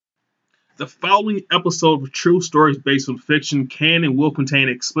The following episode of True Stories Based on Fiction can and will contain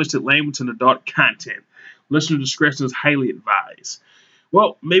explicit language and adult content. Listener discretion is highly advised.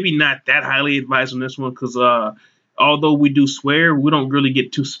 Well, maybe not that highly advised on this one because although we do swear, we don't really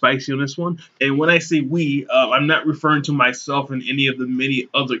get too spicy on this one. And when I say we, I'm not referring to myself and any of the many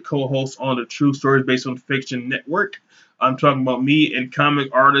other co-hosts on the True Stories Based on Fiction network. I'm talking about me and comic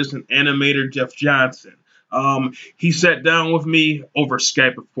artist and animator Jeff Johnson. He sat down with me over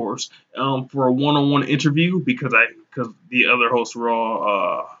Skype, of course, for a one-on-one interview because the other hosts were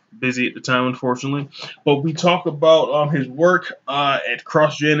all busy at the time, unfortunately. But we talk about his work at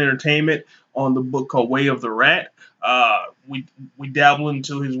CrossGen Entertainment on the book called Way of the Rat. We dabble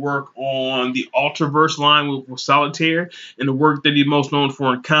into his work on the Ultraverse line with Solitaire and the work that he's most known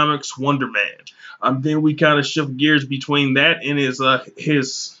for in comics, Wonder Man. Then we kind of shift gears between that and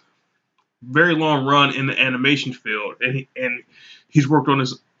his very long run in the animation field, and he's worked on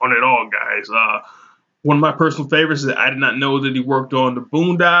it all, guys. One of my personal favorites is I did not know that he worked on the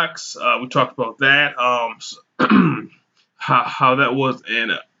Boondocks. We talked about that, how that was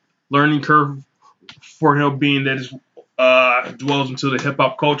a learning curve for him, being that he dwells into the hip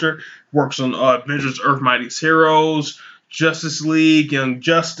hop culture. Works on Avengers: Earth Mightiest Heroes, Justice League, Young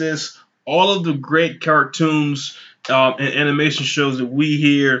Justice, all of the great cartoons and animation shows that we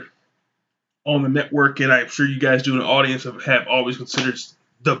here on the network, and I'm sure you guys do in the audience have always considered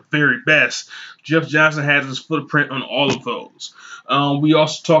the very best. Jeff Johnson has his footprint on all of those. We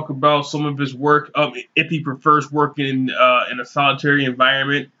also talk about some of his work, if he prefers working in a solitary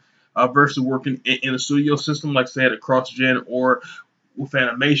environment versus working in a studio system, like say at a CrossGen or with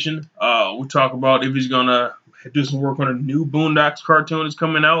animation. We talk about if he's gonna do some work on a new Boondocks cartoon that's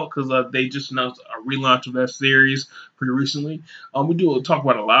coming out because they just announced a relaunch of that series pretty recently. We do talk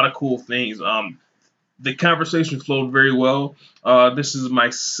about a lot of cool things. The conversation flowed very well. This is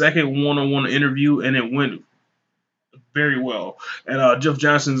my second one-on-one interview, and it went very well. And Jeff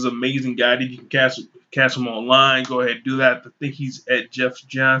Johnson is an amazing guy. You can catch him online. Go ahead and do that. I think he's at Jeff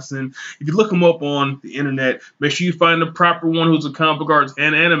Johnson. If you look him up on the internet, make sure you find the proper one who's a comic book artist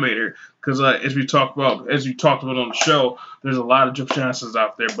and animator. Because as you talked about on the show, there's a lot of Jeff Johnsons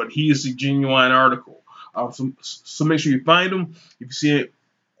out there, but he is a genuine article. So make sure you find him. If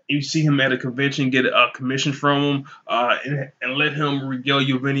you see him at a convention, get a commission from him, and let him regale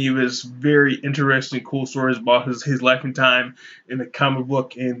you of any of his very interesting, cool stories about his life and time in the comic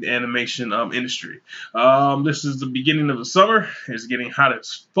book and animation industry. This is the beginning of the summer. It's getting hot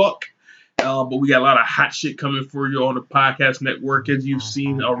as fuck. But we got a lot of hot shit coming for you on the podcast network, as you've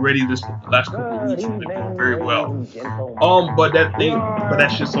seen already this last couple of weeks. We've been doing very well. But that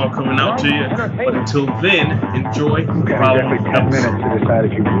shit's all coming out to you. But until then, enjoy the following episode. 10 minutes to decide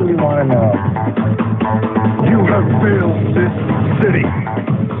if you really want to know. You have failed this city.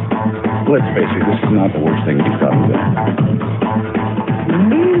 Let's face it, this is not the worst thing you've done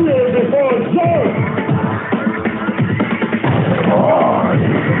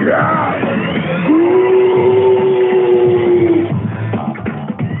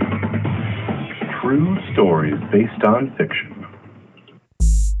True stories based on fiction.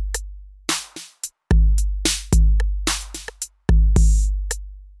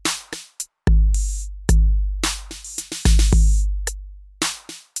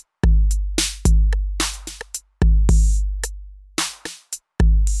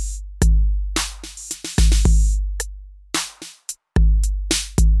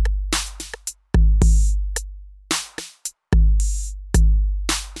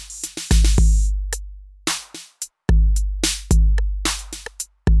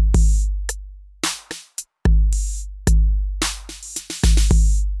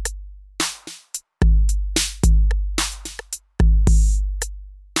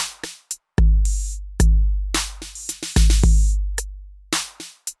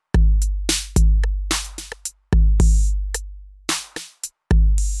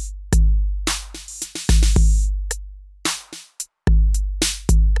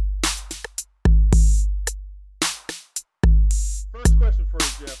 First question for you,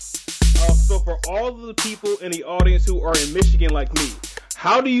 Jeff. So for all of the people in the audience who are in Michigan like me,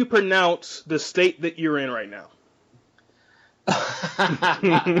 how do you pronounce the state that you're in right now?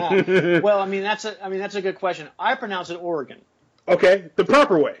 Well, that's a good question. I pronounce it Oregon. Okay, the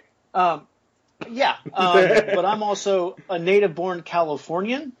proper way. Yeah, but I'm also a native-born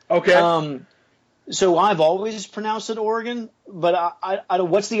Californian. Okay. So I've always pronounced it Oregon, but I don't.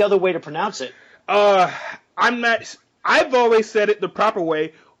 What's the other way to pronounce it? I'm not. I've always said it the proper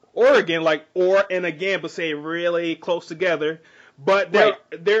way, Oregon, like or and again, but say really close together. But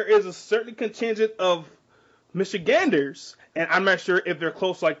there is a certain contingent of Michiganders and I'm not sure if they're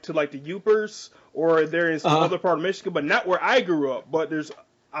close to the Upers or they're in some other part of Michigan, but not where I grew up. But there's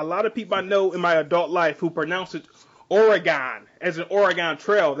a lot of people I know in my adult life who pronounce it Oregon as an Oregon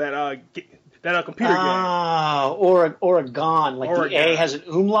Trail, that computer game. Oregon, like Oregon. the A has an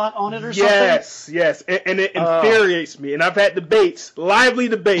umlaut on it or something? Yes, and it infuriates me. And I've had lively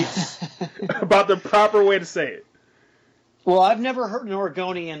debates, about the proper way to say it. Well, I've never heard an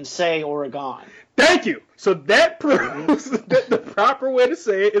Oregonian say Oregon. Thank you. So that proves that the proper way to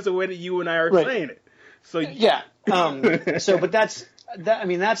say it is the way that you and I are saying it. So yeah. But that's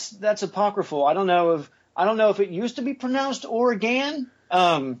apocryphal. I don't know if it used to be pronounced Oregon.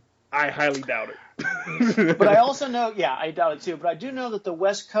 I highly doubt it. But I also know, I doubt it too. But I do know that the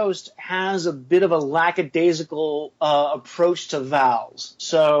West Coast has a bit of a lackadaisical approach to vowels.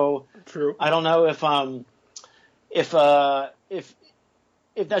 So true. I don't know if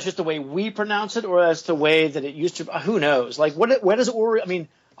that's just the way we pronounce it, or that's the way that it used to. Who knows? Like, where does Oregon? I mean,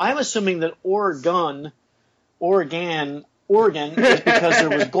 I'm assuming that Oregon, is because there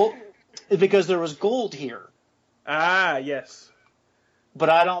was gold. Is because there was gold here. Ah, yes. But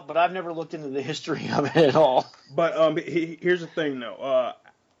I've never looked into the history of it at all. But here's the thing, though.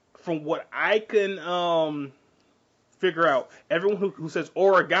 From what I can figure out, everyone who says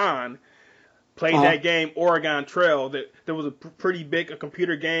Oregon played that game, Oregon Trail. That there was a pretty big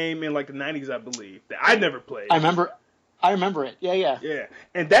computer game in like the 90s, I believe, that I never played. I remember it. Yeah. Yeah,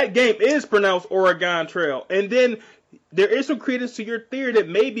 and that game is pronounced Oregon Trail. And then there is some credence to your theory that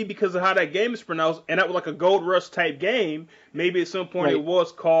maybe because of how that game is pronounced, and that was like a Gold Rush type game, maybe at some point it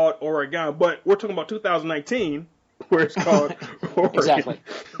was called Oregon. But we're talking about 2019, where it's called Oregon. Exactly.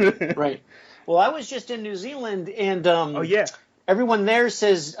 Right. Well, I was just in New Zealand, and everyone there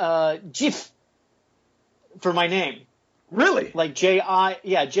says GIF for my name. Really? Like Jiff,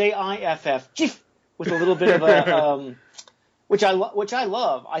 GIF, with a little bit of a which I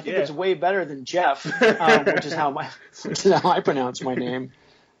love. I think it's way better than Jeff, which is how I pronounce my name.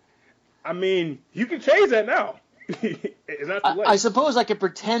 I mean, you can change that now. It's not too late. I suppose I could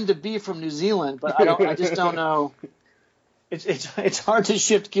pretend to be from New Zealand, but I just don't know. It's hard to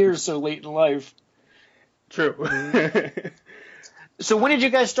shift gears so late in life. True. So when did you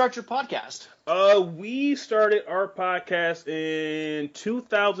guys start your podcast? We started our podcast in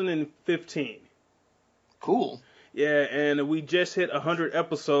 2015. Cool. Yeah, and we just hit 100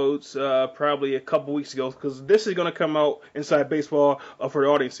 episodes probably a couple weeks ago, because this is going to come out Inside Baseball for the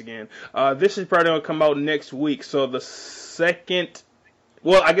audience again. This is probably going to come out next week, so the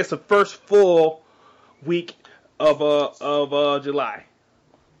first full week of July.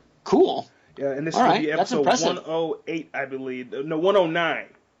 Cool. Yeah, and this is going to be episode 108, I believe. No, 109.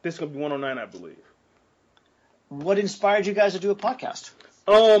 This is going to be 109, I believe. What inspired you guys to do a podcast?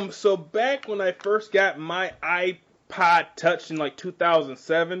 So back when I first got my iPod Touch in like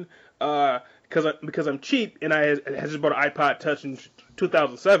 2007, because I'm cheap and I had just bought an iPod Touch in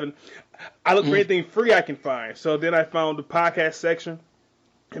 2007, I look for anything free I can find. So then I found the podcast section,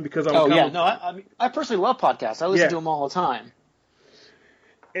 and because I personally love podcasts. I listen to them all the time.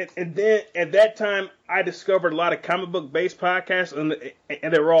 And then at that time, I discovered a lot of comic book based podcasts, and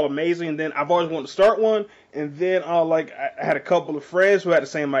they were all amazing. And then I've always wanted to start one. And then I had a couple of friends who had the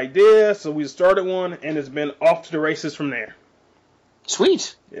same idea, so we started one, and it's been off to the races from there.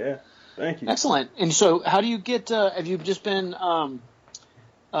 Sweet. Yeah, thank you. Excellent. And so, how do you get? Have you just been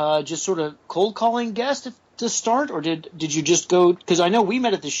just sort of cold calling guests to start, or did you just go? Because I know we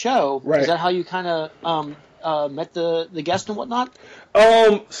met at the show. Right. Is that how you kind of met the guest and whatnot?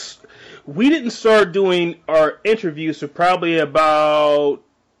 We didn't start doing our interviews for probably about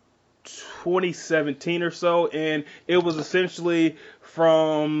 2017 or so, and it was essentially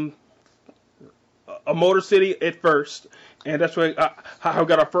from a Motor City at first, and that's where I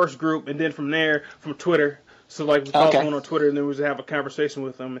got our first group, and then from there, from Twitter. So we follow someone on Twitter, and then we just have a conversation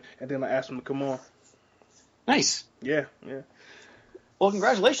with them, and then I ask them to come on. Nice. Yeah. Well,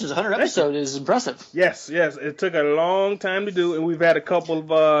 congratulations. 100 episodes is impressive. Yes. It took a long time to do, and we've had a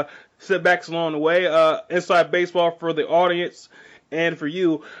couple of setbacks along the way. Inside Baseball for the audience and for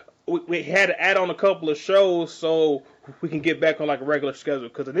you, we had to add on a couple of shows so we can get back on a regular schedule.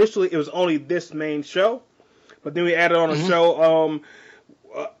 Because initially it was only this main show, but then we added on a show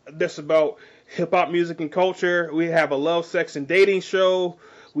that's about hip-hop music and culture. We have a love, sex, and dating show.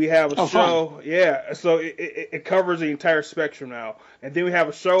 We have a show, fun. So it covers the entire spectrum now. And then we have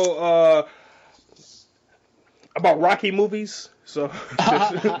a show about Rocky movies. So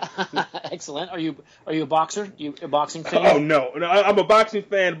excellent. Are you a boxer? You a boxing fan? Oh no, I'm a boxing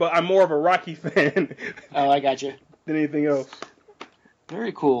fan, but I'm more of a Rocky fan. Oh, I got you. Than anything else.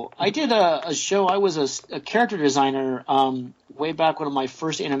 Very cool. I did a show. I was a character designer way back. One of my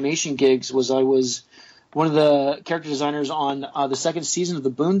first animation gigs was I was one of the character designers on the second season of the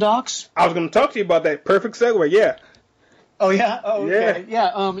Boondocks. I was going to talk to you about that. Perfect segue, yeah. Oh, yeah? Oh, okay.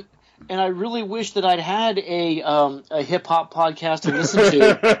 Yeah. And I really wish that I'd had a hip-hop podcast to listen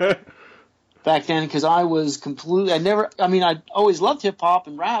to back then, because I was completely – I always loved hip-hop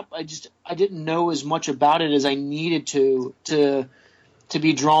and rap. I didn't know as much about it as I needed to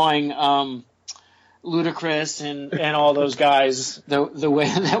be drawing Ludacris and all those guys the way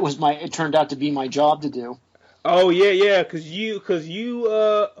that it turned out to be my job to do. Oh, yeah, because I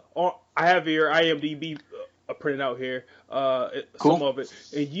have your IMDb printed out here, cool. Some of it,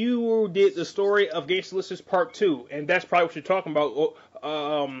 and you did the story of Gangsta Listers Part 2, and that's probably what you're talking about,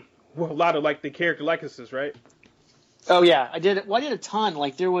 with a lot of, like, the character likenesses, right? Oh, yeah, I did a ton.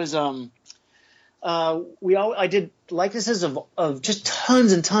 Like, there was, I did likenesses of just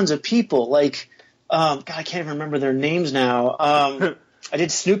tons and tons of people, like, God, I can't even remember their names now. I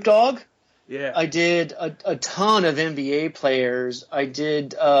did Snoop Dogg. Yeah. I did a ton of NBA players. I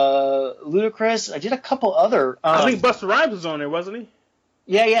did Ludacris. I did a couple other. I think Busta Rhymes was on there, wasn't he?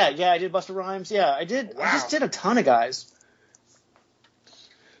 Yeah. I did Busta Rhymes. Yeah, I did. Wow. I just did a ton of guys.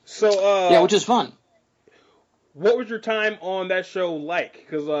 So which is fun. What was your time on that show like?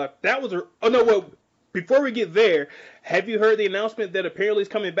 Because that was before we get there, have you heard the announcement that apparently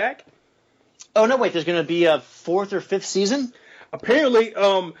it's coming back? Oh no! Wait, there's going to be a 4th or 5th season. Apparently,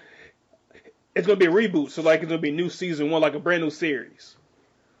 it's going to be a reboot, so like it's going to be new season 1, like a brand new series.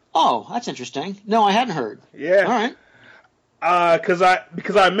 Oh, that's interesting. No, I hadn't heard. Yeah. All right. Because I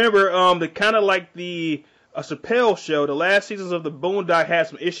remember the kind of like the Chappelle show, the last seasons of the Boondock had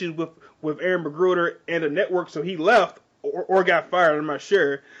some issues with Aaron McGruder and the network, so he left or got fired. I'm not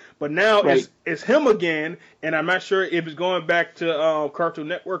sure. But now it's him again, and I'm not sure if it's going back to Cartoon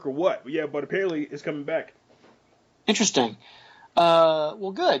Network or what. But yeah, but apparently it's coming back. Interesting.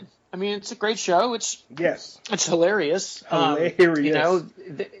 Well, good. I mean, it's a great show. It's hilarious. Hilarious.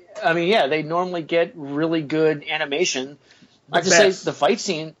 They normally get really good animation. I have to say, the fight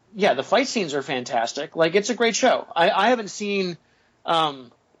scenes are fantastic. Like, it's a great show. I haven't seen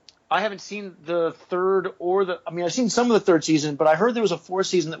the third I've seen some of the third season, but I heard there was a 4th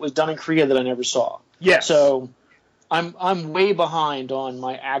season that was done in Korea that I never saw. Yes. So I'm way behind on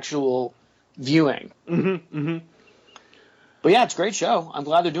my actual viewing. Mm-hmm. Mm-hmm. But yeah, it's a great show. I'm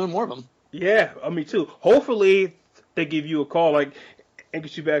glad they're doing more of them. Yeah, me too. Hopefully they give you a call and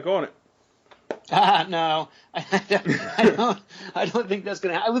get you back on it. No, I don't think that's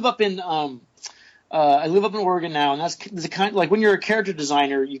gonna happen. I live up in Oregon now, and that's the kind like when you're a character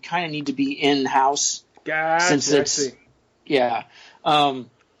designer, you kind of need to be in house. Gotcha. If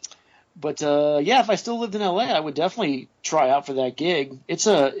I still lived in LA, I would definitely try out for that gig. It's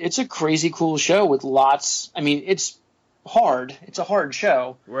a crazy cool show with lots. I mean, it's hard. It's a hard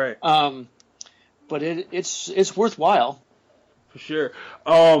show, right? But it's worthwhile for sure.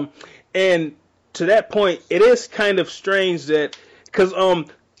 And to that point, it is kind of strange that because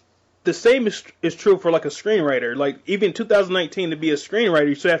the same is true for like a screenwriter. Like even in 2019, to be a screenwriter,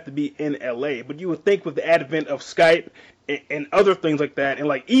 you still have to be in LA. But you would think with the advent of Skype and other things like that, and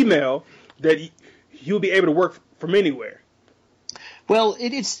like email, that you'll be able to work from anywhere. Well,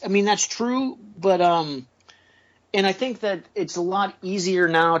 that's true, but and I think that it's a lot easier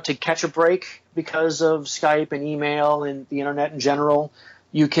now to catch a break because of Skype and email and the internet in general.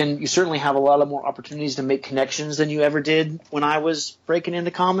 You certainly have a lot of more opportunities to make connections than you ever did when I was breaking into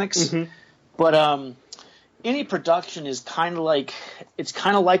comics. Mm-hmm. But any production is kind of like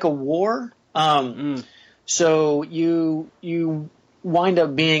a war. So you wind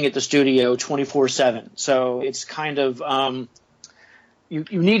up being at the studio 24/7. So it's kind of you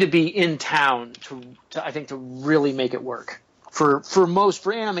need to be in town to really make it work for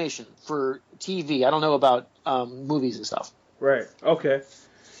animation, for TV. I don't know about movies and stuff. Right. Okay.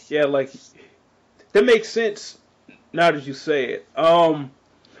 Yeah, like that makes sense now that you say it.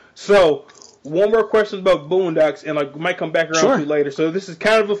 So one more question about Boondocks, and like we might come back around to later. So this is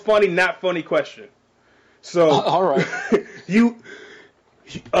kind of a funny, not funny question. So all right, you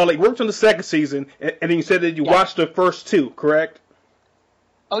worked on the second season, and then you said that you watched the first 2, correct?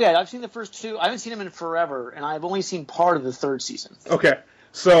 Oh yeah, I've seen the first 2. I haven't seen them in forever, and I've only seen part of the third season. Okay,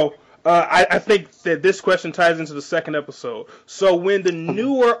 so. I think that this question ties into the second episode. So when the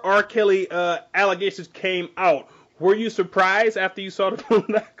newer R. Kelly allegations came out, were you surprised after you saw the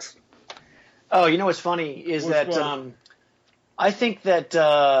Boondocks? Oh, you know what's funny is I think that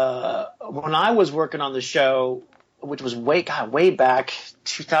when I was working on the show, which was way back,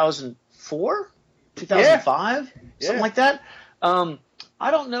 2004, 2005, something like that. I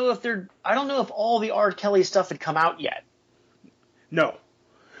don't know if all the R. Kelly stuff had come out yet. No.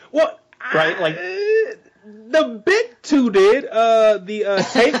 Well, right? Like the big two did. The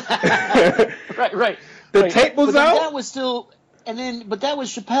tape. right. The tape was out. That was still, but that was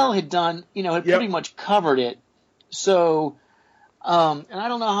Chappelle had done. Had Yep. pretty much covered it. So, and I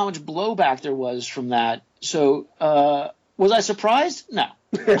don't know how much blowback there was from that. So, was I surprised? No.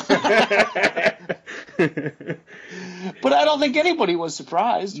 But I don't think anybody was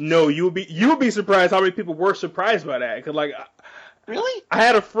surprised. No, you would be surprised how many people were surprised by that. 'Cause Really? I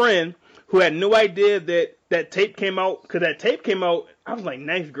had a friend who had no idea that tape came out. Because that tape came out, I was like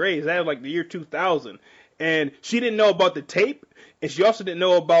ninth grade. That was like the year 2000, and she didn't know about the tape, and she also didn't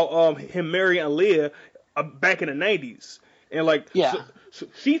know about him marrying Aaliyah back in the 90s. And so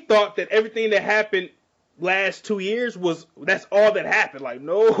she thought that everything that happened last 2 years that's all that happened. Like,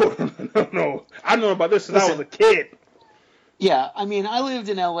 no. I know about this since I was a kid. Yeah, I mean, I lived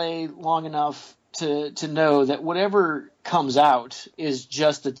in LA long enough to know that whatever comes out is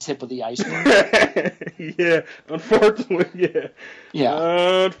just the tip of the iceberg. Yeah, unfortunately, yeah.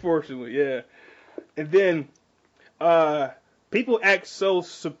 Yeah. Unfortunately, yeah. And then people act so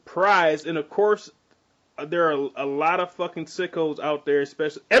surprised, and of course, there are a lot of fucking sickos out there,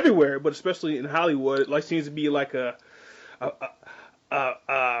 especially everywhere, but especially in Hollywood. It seems to be like it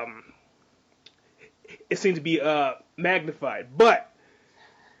seems to be magnified. But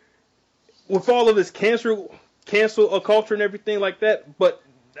with all of this cancel culture and everything like that, but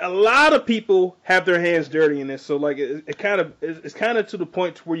a lot of people have their hands dirty in this. So it's kind of to the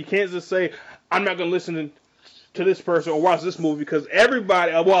point where you can't just say, I'm not going to listen to this person or watch this movie, because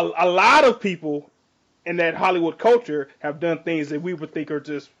everybody, a lot of people in that Hollywood culture have done things that we would think are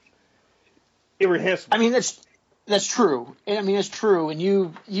just irrehensible. I mean, that's true. I mean, it's true, and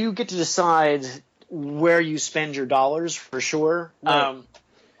you get to decide where you spend your dollars for sure. Right.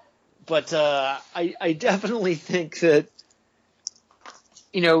 But I definitely think that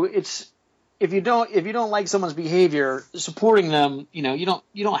it's if you don't like someone's behavior, supporting them, you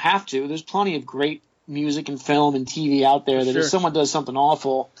don't have to. There's plenty of great music and film and TV out there that if someone does something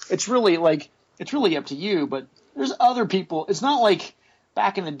awful, it's really up to you. But there's other people. It's not like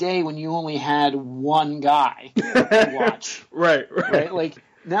back in the day when you only had one guy to watch. Right. Like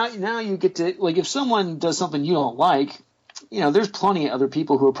now you get to, like, if someone does something you don't like, there's plenty of other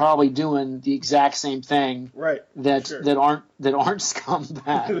people who are probably doing the exact same thing. Right. That aren't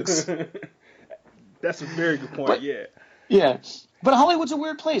scumbags. That's a very good point. Yeah. But Hollywood's a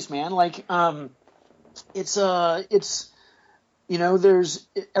weird place, man. Like, it's there's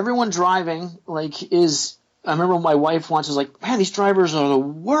everyone driving, I remember my wife once was like, man, these drivers are the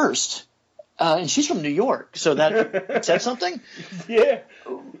worst. And she's from New York, so that said something. Yeah.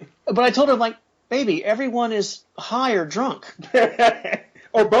 But I told her, like, baby, everyone is high or drunk.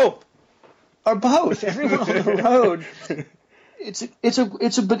 Or both. Everyone on the road. It's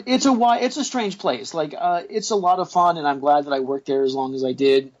a strange place. Like, it's a lot of fun, and I'm glad that I worked there as long as I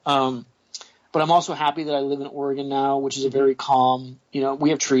did. But I'm also happy that I live in Oregon now, which is a very calm, we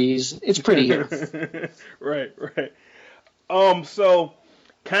have trees. It's pretty here. Right. So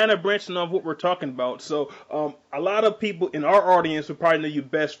kind of branching off what we're talking about. So a lot of people in our audience will probably know you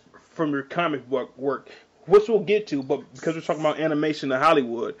best from your comic book work, which we'll get to, but because we're talking about animation in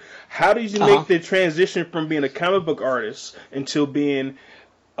Hollywood, how did you make the transition from being a comic book artist until being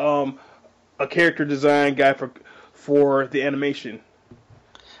a character design guy for the animation?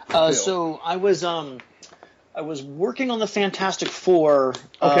 So I was working on the Fantastic Four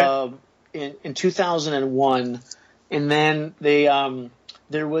in 2001, and then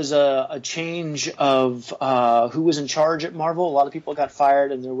there was a change of who was in charge at Marvel. A lot of people got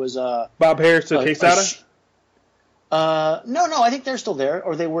fired, and there was Bob Harris to Quesada. No, I think they're still there,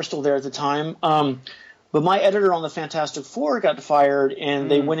 or they were still there at the time. But my editor on the Fantastic Four got fired, and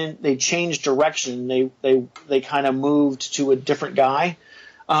they went in. They changed direction. They kind of moved to a different guy.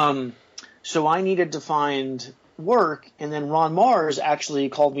 So I needed to find work, and then Ron Mars actually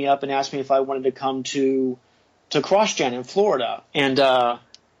called me up and asked me if I wanted to come to CrossGen in Florida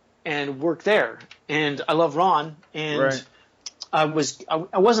and work there. And I love Ron, and right. I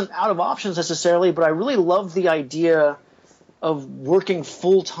wasn't out of options necessarily, but I really loved the idea of working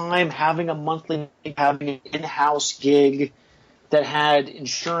full time, having an in-house gig that had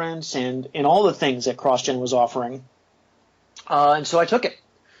insurance and all the things that CrossGen was offering. And so I took it.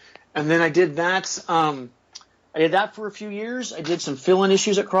 And then I did that. I did that for a few years. I did some fill-in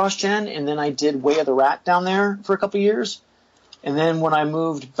issues at CrossGen, and then I did Way of the Rat down there for a couple of years. And then when I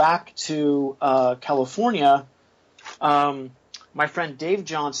moved back to California, my friend Dave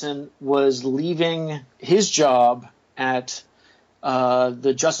Johnson was leaving his job at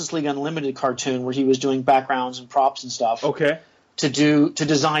the Justice League Unlimited cartoon where he was doing backgrounds and props and stuff. Okay. To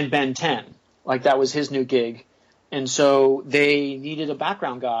design Ben 10. Like, that was his new gig. And so they needed a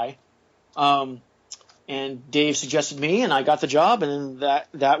background guy. And Dave suggested me, and I got the job, and then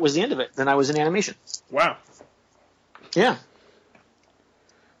that was the end of it. Then I was in animation. Wow. Yeah.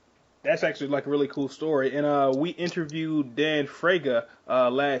 That's actually like a really cool story. And we interviewed Dan Frega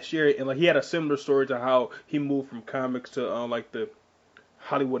last year, and like he had a similar story to how he moved from comics to like the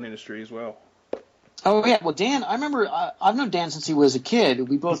Hollywood industry as well. Oh yeah, well Dan, I remember I've known Dan since he was a kid.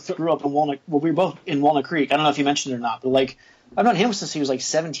 We both grew up in Walnut. Well, we were both in Walnut Creek. I don't know if you mentioned it or not, but like I've known him since he was like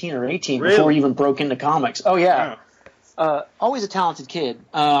 17 or 18 Really? before he even broke into comics. Oh yeah, Wow. always a talented kid.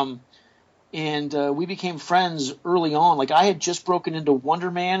 And we became friends early on. Like I had just broken into Wonder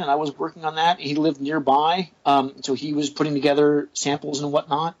Man, and I was working on that. He lived nearby, so he was putting together samples and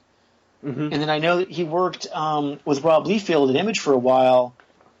whatnot. Mm-hmm. And then I know that he worked with Rob Liefeld at Image for a while.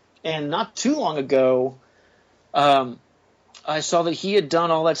 And not too long ago, I saw that he had done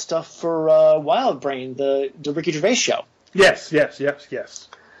all that stuff for Wild Brain, the Ricky Gervais show. Yes. Yeah,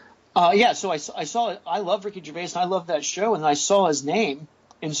 so I saw it. I love Ricky Gervais, and I love that show, and I saw his name,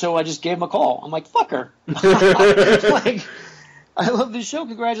 and so I just gave him a call. I'm like, fucker. Like, I love this show.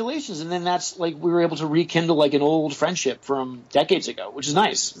 Congratulations. And then that's like we were able to rekindle like an old friendship from decades ago, which is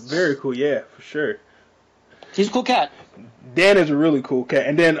nice. Very cool. Yeah, for sure. He's a cool cat. Dan is a really cool cat.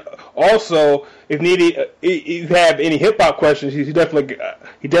 And then also, if needed, if you have any hip hop questions, he definitely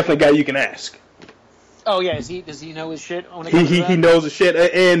got you can ask. Oh yeah, does he know his shit? When it comes to He that? knows the shit,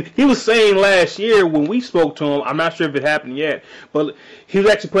 and he was saying last year when we spoke to him, I'm not sure if it happened yet, but he was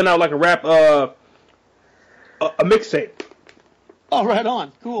actually putting out like a rap, a mixtape Oh, right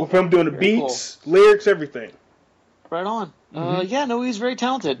on. Cool. with him doing the Very beats, lyrics, everything. Right on. Mm-hmm. Yeah, no, he's very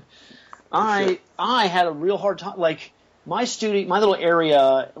talented. I had a real hard time. Like my little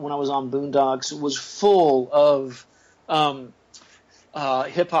area when I was on Boondocks was full of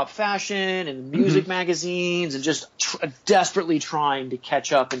hip hop fashion and music magazines, and just desperately trying to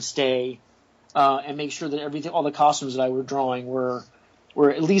catch up and stay and make sure that all the costumes that I were drawing were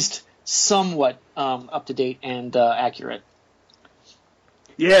at least somewhat up to date and accurate.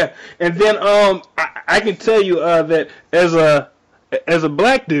 Yeah, and then I can tell you that as a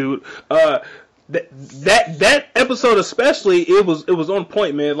black dude, that episode especially, it was on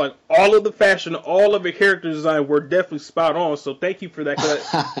point, man. Like all of the fashion, all of the character design were definitely spot on. So thank you for that,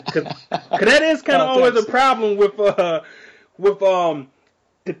 because that is kind of always a problem with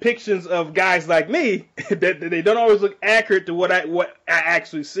depictions of guys like me that they don't always look accurate to what I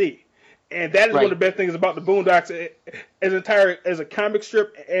actually see. And that is one of the best things about the Boondocks as a comic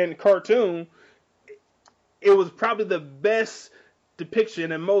strip and cartoon. It was probably the best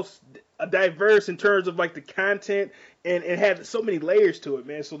depiction and most diverse in terms of like the content, and it had so many layers to it,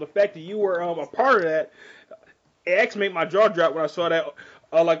 man. So the fact that you were a part of that, it actually made my jaw drop when I saw that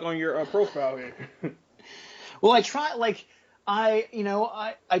like on your profile here. Well, I tried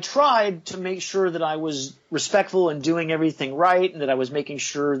to make sure that I was respectful and doing everything right, and that I was making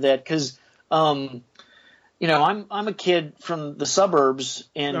sure that because I'm a kid from the suburbs,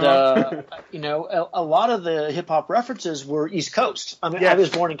 and a lot of the hip hop references were East Coast. I mean, I was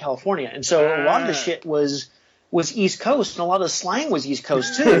born in California, and so a lot of the shit was East Coast, and a lot of the slang was East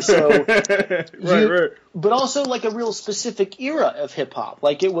Coast too. So, right. But also like a real specific era of hip hop.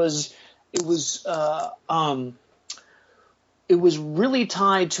 Like it was really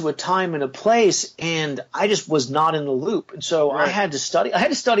tied to a time and a place, and I just was not in the loop, and so I had to study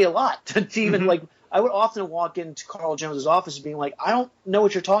a lot to even like. I would often walk into Carl Jones's office being like, I don't know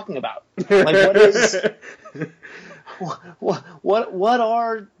what you're talking about. Like, what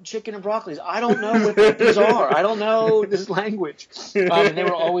are chicken and broccolis? I don't know what these are. I don't know this language. And they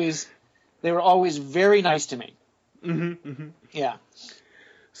were always very nice to me. Yeah.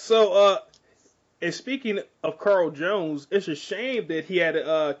 So, and speaking of Carl Jones, it's a shame that he had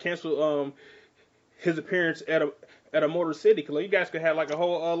to cancel his appearance at a Motor City, because you guys could have like a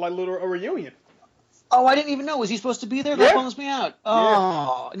whole like little reunion. Oh, I didn't even know. Was he supposed to be there? That bums me out.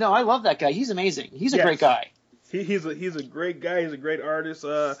 Oh, no, I love that guy. He's amazing. He's a great guy. He's a great guy. He's a great artist.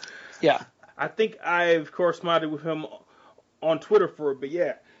 Yeah. I think I've corresponded with him on Twitter but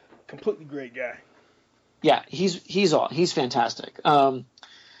yeah, completely great guy. Yeah, he's fantastic. Yeah,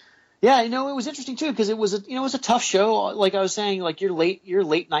 it was interesting too, because it was a tough show. Like I was saying, like your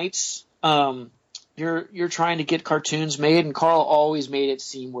late nights. You're trying to get cartoons made, and Carl always made it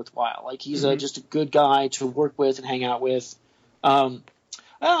seem worthwhile. Like he's just a good guy to work with and hang out with. I'm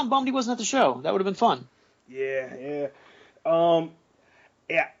bummed he wasn't at the show. That would have been fun. Yeah. I'm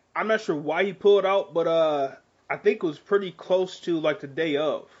not sure why he pulled out, but I think it was pretty close to like the day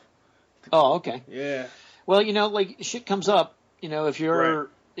of. Oh, okay. Yeah. Well, like shit comes up. If you're Right.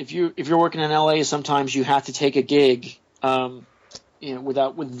 if you're working in LA, sometimes you have to take a gig,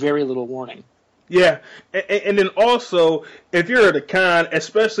 with very little warning. Yeah, and then also if you're at a con,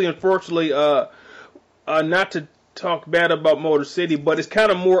 especially unfortunately, not to talk bad about Motor City, but it's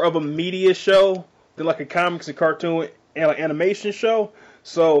kind of more of a media show than like a comics and cartoon and like animation show.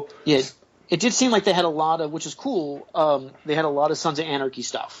 So Yeah, it did seem like they had a lot of, which is cool. They had a lot of Sons of Anarchy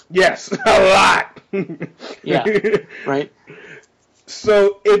stuff. yes, a lot. Yeah, right.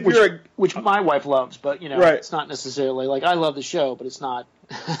 So if you're Which my wife loves, but Right. it's not necessarily like I love the show, but it's not.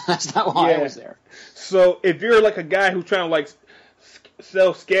 That's not why I Yeah. was there. So if you're like a guy who's trying to like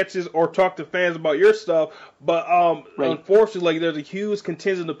sell sketches or talk to fans about your stuff, but Right. unfortunately, like, there's a huge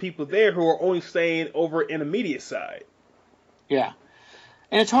contingent of people there who are only staying over in the media side. Yeah,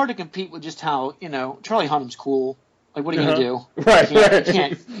 and it's hard to compete with just how Charlie Hunnam's cool. Like, what are you gonna do? Right, right.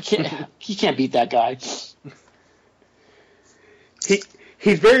 You can't beat that guy.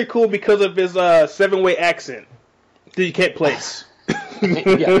 He's very cool because of his 7-way accent that you can't place.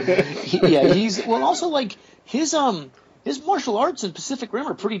 He's also like his martial arts in Pacific Rim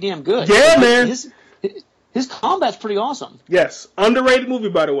are pretty damn good. Yeah, man. His combat's pretty awesome. Yes, underrated movie,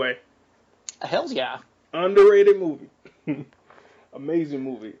 by the way. Hell yeah. Underrated movie. Amazing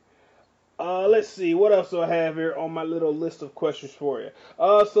movie. Let's see, what else do I have here on my little list of questions for you?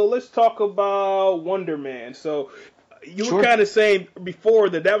 So let's talk about Wonder Man. So you were kind of saying before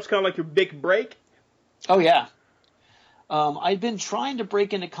that was kind of like your big break. Oh yeah. I'd been trying to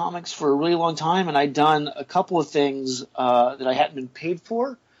break into comics for a really long time, and I'd done a couple of things that I hadn't been paid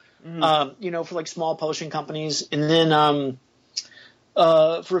for. For like small publishing companies, and then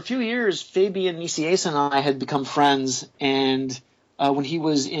for a few years, Fabian Nicieza and I had become friends, and when he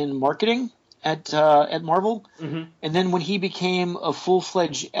was in marketing at Marvel, and then when he became a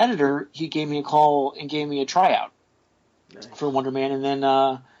full-fledged editor, he gave me a call and gave me a tryout for Wonder Man, and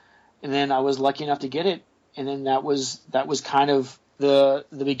then I was lucky enough to get it, and then that was kind of the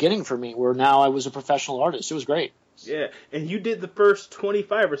beginning for me, where now I was a professional artist. It was great. Yeah, and you did the first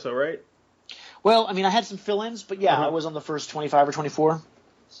 25 or so, right? Well, I mean, I had some fill-ins, but yeah, I was on the first 25 or 24.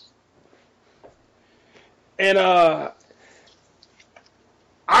 And I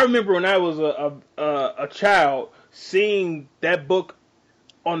remember when I was a child seeing that book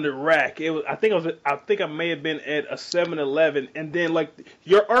on the rack. I think I may have been at a 7-Eleven, and then like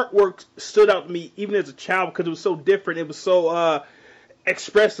your artwork stood out to me even as a child because it was so different. It was so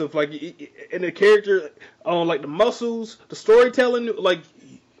expressive, like in the character, like the muscles, the storytelling. Like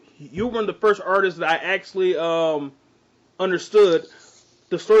you were one of the first artists that I actually understood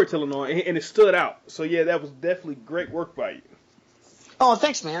the storytelling on, and it stood out. So yeah, that was definitely great work by you. Oh,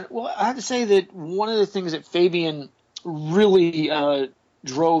 thanks, man. Well, I have to say that one of the things that Fabian really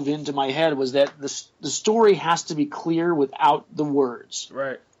drove into my head was that the story has to be clear without the words.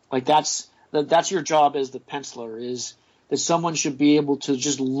 Right. Like that's your job as the penciler, is that someone should be able to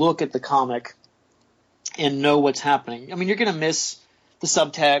just look at the comic and know what's happening. I mean, you're going to miss the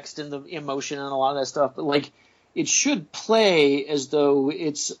subtext and the emotion and a lot of that stuff, but like it should play as though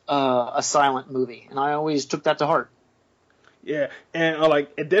it's a silent movie, and I always took that to heart. Yeah, and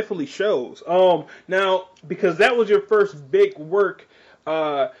like it definitely shows. Now because that was your first big work,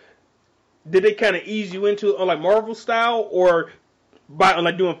 did they kind of ease you into like Marvel style, or by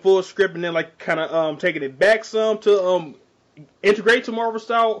like doing full script and then like kind of taking it back some to integrate to Marvel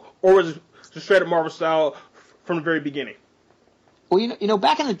style, or was it just straight up Marvel style from the very beginning? Well,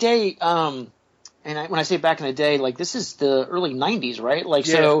 back in the day, when I say back in the day, like this is the early '90s, right? Like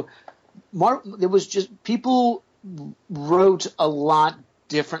so, there was just people wrote a lot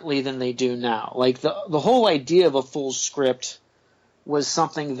differently than they do now. Like the whole idea of a full script was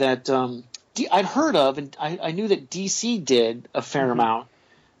something that I'd heard of, and I knew that DC did a fair amount,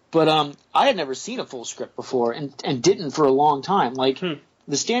 but I had never seen a full script before, and didn't for a long time. Like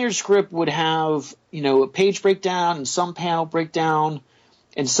the standard script would have a page breakdown and some panel breakdown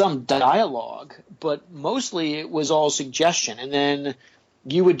and some dialogue, but mostly it was all suggestion, and then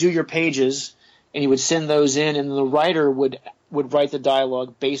you would do your pages and you would send those in, and the writer would write the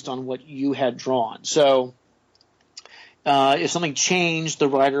dialogue based on what you had drawn. So if something changed, the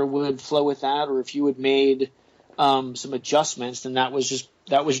writer would flow with that, or if you had made some adjustments, then that was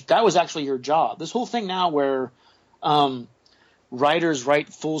actually your job. This whole thing now where writers write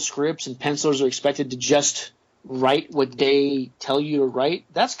full scripts and pencilers are expected to just write what they tell you to write,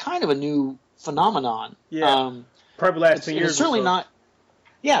 that's kind of a new phenomenon. Yeah, probably last 10 years. It's certainly not.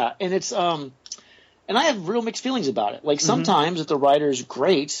 And it's and I have real mixed feelings about it. Like sometimes if the writer's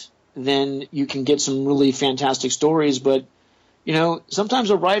great, then you can get some really fantastic stories. But, sometimes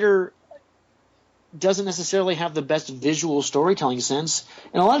a writer doesn't necessarily have the best visual storytelling sense.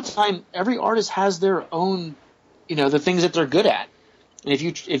 And a lot of time, every artist has their own, the things that they're good at. And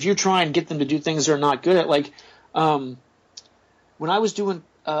if you try and get them to do things they're not good at, like when I was doing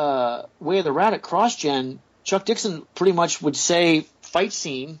Way of the Rat at CrossGen, Chuck Dixon pretty much would say fight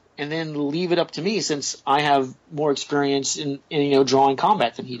scene and then leave it up to me, since I have more experience in drawing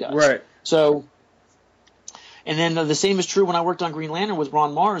combat than he does. Right. So, and then the same is true when I worked on Green Lantern with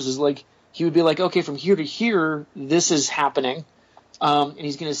Ron Mars. Is like he would be like, okay, from here to here, this is happening, and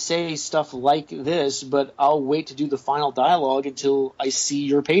he's going to say stuff like this, but I'll wait to do the final dialogue until I see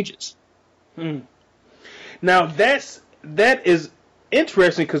your pages. Now that is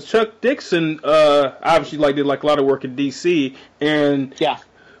interesting, because Chuck Dixon obviously did a lot of work in DC, and yeah,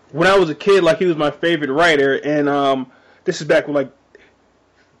 when I was a kid, he was my favorite writer, and this is back when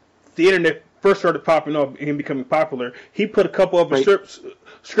the internet first started popping up and becoming popular. He put a couple of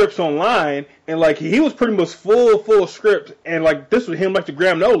scripts online, and he was pretty much full of script, and this was him to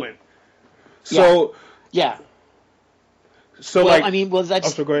Graham Nolan. So yeah. So well,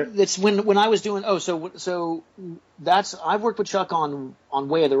 that's go ahead. That's when I was doing. So that's I've worked with Chuck on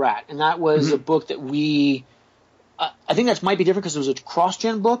Way of the Rat, and that was a book that we. I think that might be different because it was a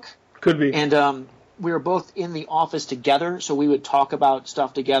cross-gen book. Could be. And we were both in the office together, so we would talk about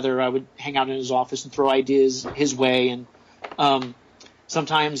stuff together. I would hang out in his office and throw ideas his way, and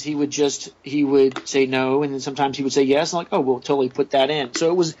sometimes he would say no, and then sometimes he would say yes. I'm like, oh, we'll totally put that in.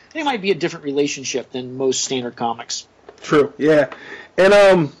 So it might be a different relationship than most standard comics. True, yeah.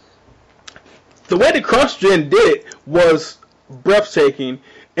 And the way the CrossGen did it was breathtaking,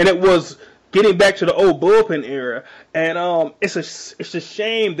 and it was getting back to the old bullpen era. And it's a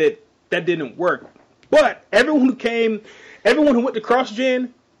shame that didn't work. But everyone who went to CrossGen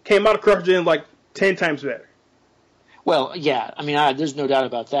came out of CrossGen 10 times better. Well, yeah. There's no doubt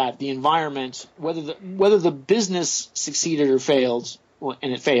about that. The environment, whether the business succeeded or failed,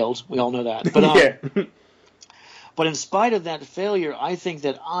 and it failed, we all know that. But yeah. But in spite of that failure, I think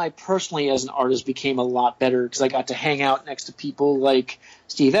that I personally, as an artist, became a lot better because I got to hang out next to people like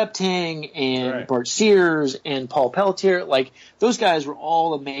Steve Epting and Bart Sears and Paul Pelletier. Those guys were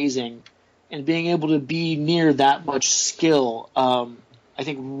all amazing, and being able to be near that much skill, I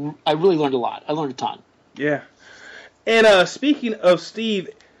think I really learned a lot. I learned a ton. Yeah. And speaking of Steve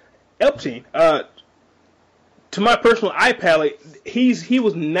Epting, to my personal eye palette, he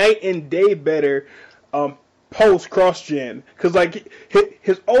was night and day better. Post CrossGen, because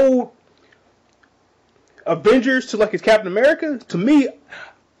his old Avengers to his Captain America, to me,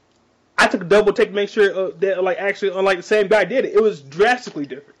 I took a double take to make sure that actually unlike the same guy did it. It was drastically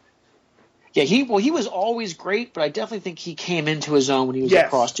different. Yeah, he was always great, but I definitely think he came into his own when he was at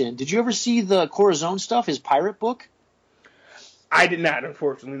CrossGen. Did you ever see the Corazon stuff, his pirate book? I did not,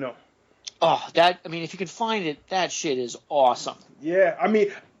 unfortunately, no. Oh, if you can find it, that shit is awesome. Yeah,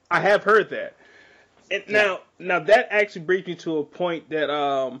 I have heard that. And now that actually brings me to a point that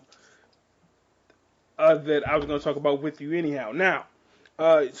that I was going to talk about with you anyhow. Now,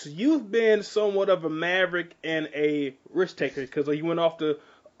 so you've been somewhat of a maverick and a risk taker because you went off the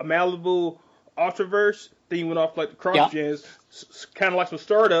Malibu Ultraverse, then you went off the CrossGens, kind of some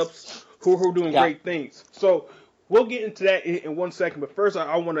startups who are doing great things. So we'll get into that in 1 second. But first,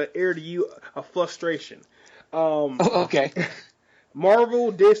 I want to air to you a frustration. Okay.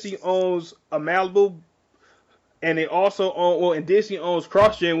 Marvel, Disney owns a Malibu, and they also own, and Disney owns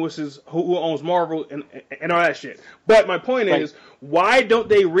CrossGen, which is who owns Marvel and all that shit. But my point is, why don't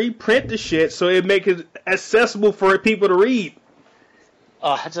they reprint the shit so it makes it accessible for people to read?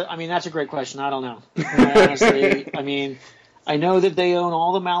 That's a great question. I don't know. Honestly, I know that they own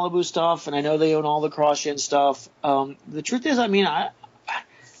all the Malibu stuff, and I know they own all the CrossGen stuff. The truth is,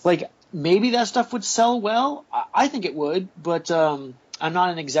 maybe that stuff would sell well. I think it would, but I'm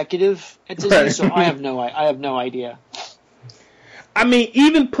not an executive at Disney, so I have no idea.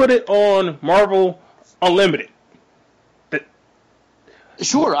 Even put it on Marvel Unlimited.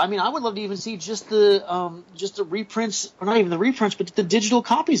 Sure. I would love to even see just the reprints, or not even the reprints, but the digital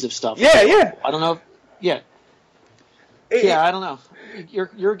copies of stuff. Yeah. I don't know. I don't know.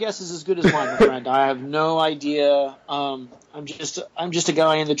 Your guess is as good as mine, my friend. I have no idea. I'm just a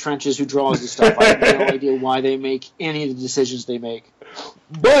guy in the trenches who draws the stuff. I have no idea why they make any of the decisions they make.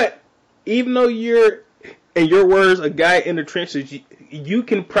 But even though you're, in your words, a guy in the trenches, you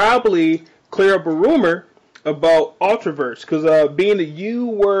can probably clear up a rumor about Ultraverse, because being that you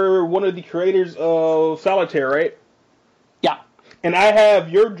were one of the creators of Solitaire, right? Yeah. And I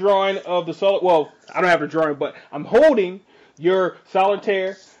have your drawing of the Solitaire. Well, I don't have a drawing, but I'm holding your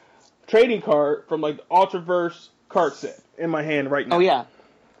Solitaire trading card from like the Ultraverse card set in my hand right now. Oh yeah.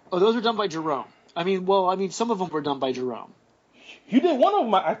 Oh, those were done by Jerome. Some of them were done by Jerome. You did one of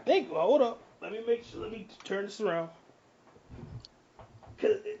them, I think. Well, hold up. Let me turn this around.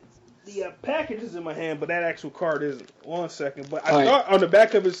 Cause the package is in my hand, but that actual card isn't. 1 second. But I thought on the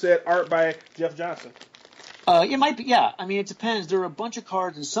back of it said art by Jeff Johnson. It might be, yeah. I mean, it depends. There are a bunch of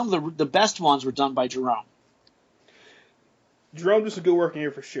cards, and some of the best ones were done by Jerome. Jerome does some good work in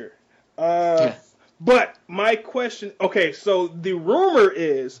here for sure. Yeah. But my question, okay, so the rumor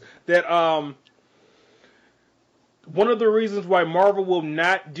is that one of the reasons why Marvel will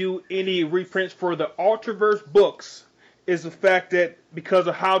not do any reprints for the Ultraverse books is the fact that because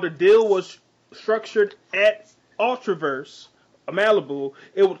of how the deal was structured at Ultraverse, Malibu,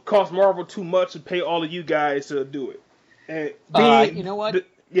 it would cost Marvel too much to pay all of you guys to do it. And you know what?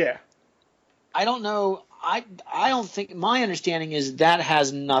 Yeah. I don't know. I don't think, my understanding is that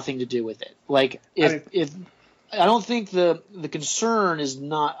has nothing to do with it. Like, if I don't think the concern is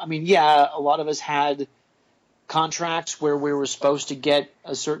not, I mean, yeah, a lot of us had contracts where we were supposed to get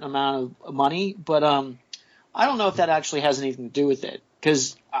a certain amount of money, but I don't know if that actually has anything to do with it.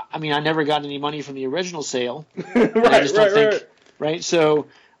 Because, I mean, I never got any money from the original sale. Right. So,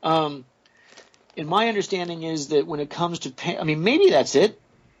 and my understanding is that when it comes to pay, I mean, maybe that's it,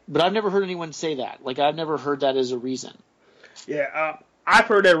 but I've never heard anyone say that. Like, I've never heard that as a reason. Yeah, I've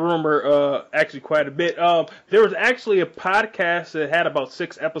heard that rumor actually quite a bit. There was actually a podcast that had about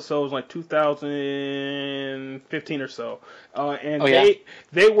 6 episodes, like 2015 or so. And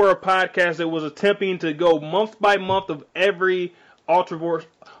they were a podcast that was attempting to go month by month of every Ultraverse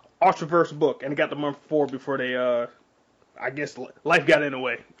book, and it got to month 4 before they, I guess, life got in the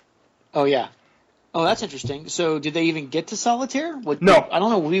way. Oh, yeah. Oh, that's interesting. So did they even get to Solitaire? No. I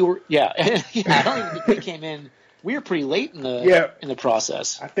don't know. I don't even think we came in. We were pretty late in the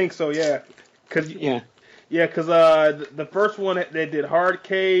process. I think so, yeah. Because the first one they did Hard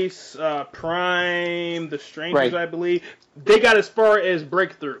Case, Prime, The Strangers, I believe. They got as far as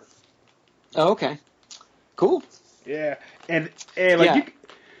Breakthrough. Oh, okay. Cool. Yeah, and like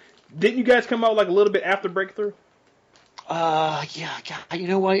didn't you guys come out like a little bit after Breakthrough? God, you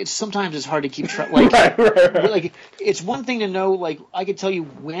know what? Sometimes it's hard to keep track. Like, like it's one thing to know. Like, I could tell you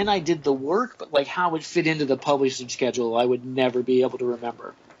when I did the work, but like how it fit into the publishing schedule, I would never be able to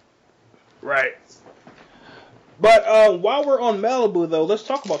remember. Right. But while we're on Malibu, though, let's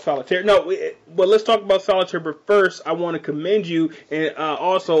talk about Solitaire. Let's talk about Solitaire. But first, I want to commend you and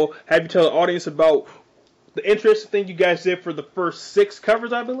also have you tell the audience about the interesting thing you guys did for the first 6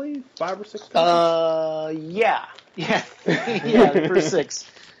 covers, I believe, 5 or 6 covers. Yeah, the first 6.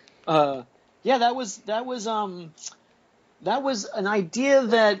 That was an idea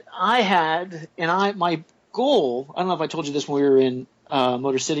that I had, and my goal. I don't know if I told you this when we were in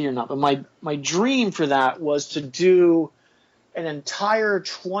Motor City or not, but my dream for that was to do an entire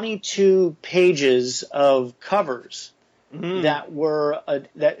 22 pages of covers that were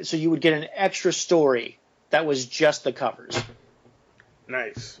so you would get an extra story that was just the covers.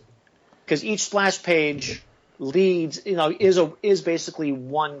 Nice. Because each splash page leads, is basically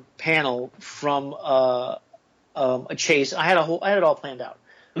one panel from a chase. I had it all planned out,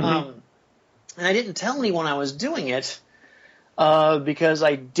 and I didn't tell anyone I was doing it because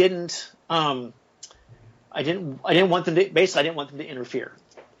I didn't want them to. Basically, I didn't want them to interfere.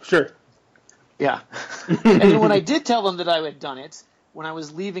 Sure. Yeah. And then when I did tell them that I had done it, when I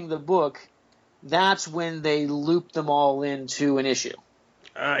was leaving the book, that's when they looped them all into an issue.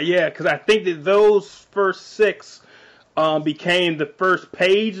 Because I think that those first 6 became the first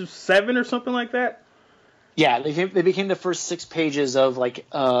page of 7 or something like that. Yeah, they became the first 6 pages of like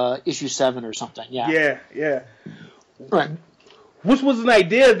issue 7 or something. Yeah. Yeah. Right. Which was an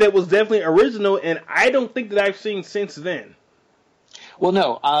idea that was definitely original, and I don't think that I've seen since then. Well,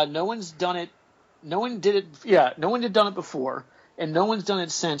 no, no one's done it. No one did it. Yeah, no one had done it before. And no one's done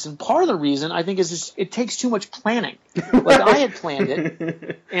it since. And part of the reason, I think, is just, it takes too much planning. Like, I had planned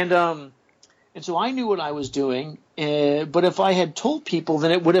it, and so I knew what I was doing. But if I had told people,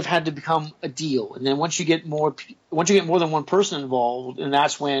 then it would have had to become a deal. And then once you get more than one person involved, and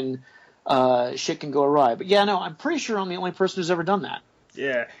that's when shit can go awry. But yeah, no, I'm pretty sure I'm the only person who's ever done that.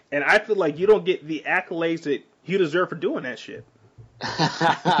 Yeah, and I feel like you don't get the accolades that you deserve for doing that shit.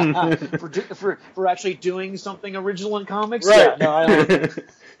 for actually doing something original in comics, right? Yeah, no, I don't.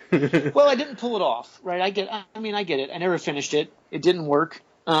 Well, I didn't pull it off, right? I get it. I never finished it. It didn't work.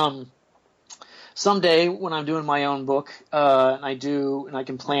 Someday when I'm doing my own book, and I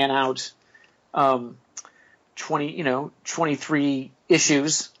can plan out 23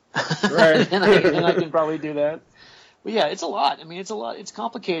 issues, right? and I can probably do that. But yeah, it's a lot. I mean, it's a lot. It's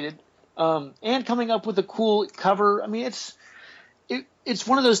complicated. And coming up with a cool cover. I mean, it's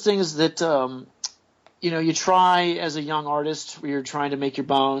one of those things that you try as a young artist where you're trying to make your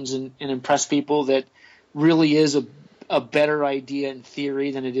bones and impress people, that really is a better idea in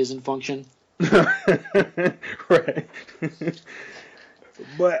theory than it is in function. Right.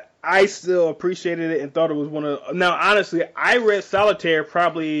 But I still appreciated it and thought it was one of. Now, honestly, I read Solitaire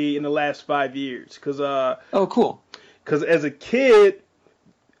probably in the last 5 years because. Oh, cool. Because as a kid,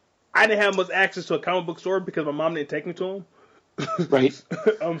 I didn't have much access to a comic book store because my mom didn't take me to them. Right.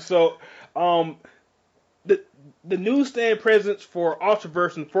 The newsstand presence for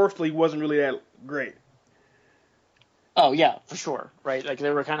Ultraverse, unfortunately, wasn't really that great. Oh yeah, for sure. Right. Like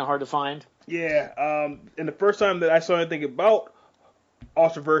they were kind of hard to find. Yeah. And the first time that I saw anything about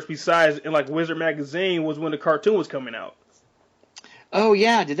Ultraverse besides in like Wizard magazine was when the cartoon was coming out. Oh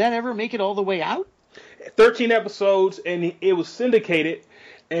yeah, did that ever make it all the way out? 13 episodes, and it was syndicated.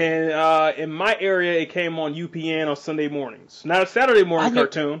 And in my area, it came on UPN on Sunday mornings. Not a Saturday morning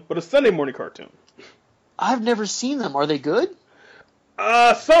cartoon, but a Sunday morning cartoon. I've never seen them. Are they good?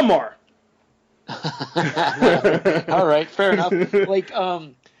 Some are. All right, fair enough. Like,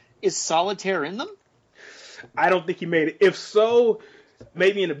 is Solitaire in them? I don't think he made it. If so,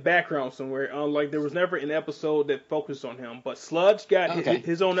 maybe in the background somewhere. Like there was never an episode that focused on him. But Sludge got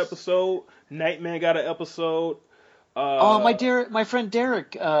his own episode. Nightman got an episode. My friend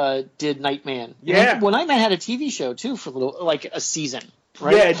Derek did Nightman. Yeah. Well, Nightman had a TV show too for a season,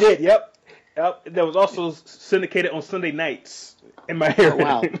 right? Yeah, it did. Yep. That was also syndicated on Sunday nights in my area. Oh,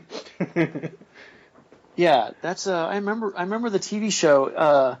 wow. Yeah, that's I remember the TV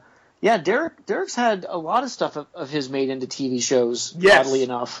show. Yeah, Derek's had a lot of stuff of his made into TV shows. Yes. Oddly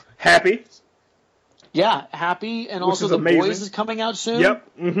enough. Happy. Yeah, Happy, and Which also is The amazing. Boys is coming out soon. Yep.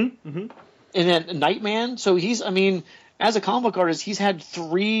 Mm-hmm. And then Nightman. So as a comic book artist, he's had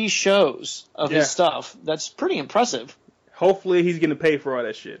 3 shows of his stuff. That's pretty impressive. Hopefully he's getting paid for all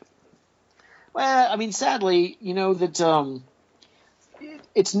that shit. Well, sadly, that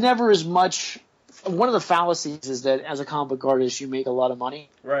it's never as much. One of the fallacies is that as a comic book artist, you make a lot of money.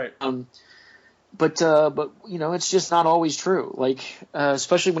 Right. But it's just not always true. Like,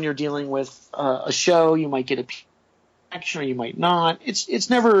 especially when you're dealing with a show, you might get a action or you might not. It's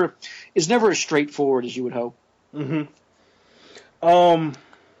never as straightforward as you would hope. Mm-hmm.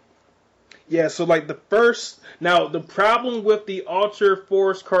 Yeah. So like the problem with the Ultra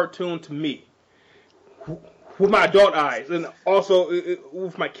Force cartoon to me, with my adult eyes and also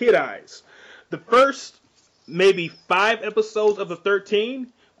with my kid eyes, the first maybe 5 episodes of the 13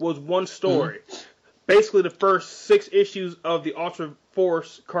 was one story. Mm-hmm. Basically, the first 6 issues of the Ultra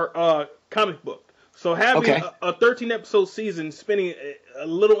Force comic book. So having a 13-episode season, spending a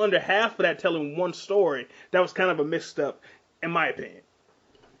little under half of that telling one story, that was kind of a misstep, in my opinion.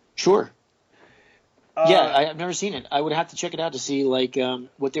 Sure. I've never seen it. I would have to check it out to see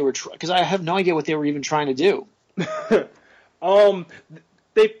what they were because I have no idea what they were even trying to do.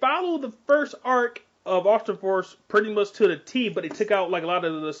 They followed the first arc of Ultra Force pretty much to the T, but they took out like a lot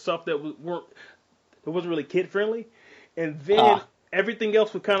of the stuff that wasn't really kid friendly, and then everything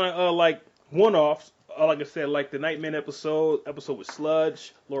else was kind of like one-offs. Like I said, like the Nightman episode with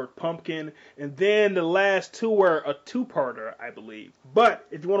Sludge, Lord Pumpkin, and then the last 2 were a 2-parter, I believe. But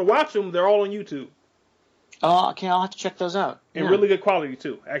if you want to watch them, they're all on YouTube. Okay, I'll have to check those out. And really good quality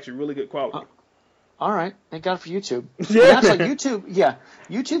too. Actually, really good quality. All right, thank God for YouTube. Yeah. That's like YouTube. Yeah,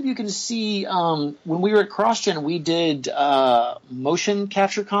 YouTube. You can see when we were at CrossGen, we did motion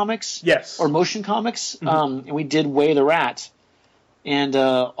capture comics. Yes. Or motion comics, Mm-hmm. and we did Way the Rat, and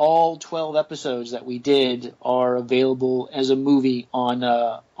all 12 episodes that we did are available as a movie on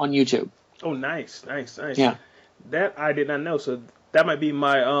YouTube. Oh, nice. Yeah. That I did not know. So that might be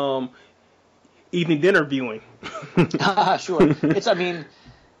my evening dinner viewing. Sure.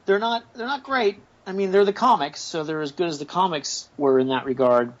 They're not great. They're the comics, so they're as good as the comics were in that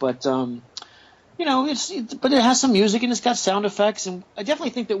regard. But but it has some music and it's got sound effects, and I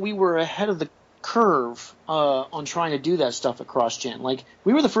definitely think that we were ahead of the curve on trying to do that stuff at CrossGen. Like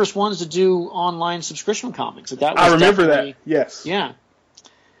we were the first ones to do online subscription comics. I remember that. Yes. Yeah.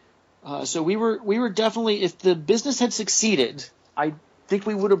 So we were definitely, if the business had succeeded, I think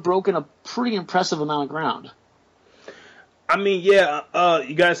we would have broken a pretty impressive amount of ground.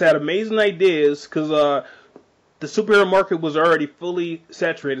 You guys had amazing ideas because the superhero market was already fully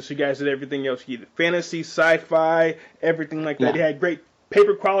saturated, so you guys did everything else. You did fantasy, sci-fi, everything like that. You had great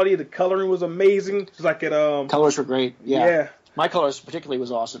paper quality. The coloring was amazing. Just like at colors were great. Yeah. My colors particularly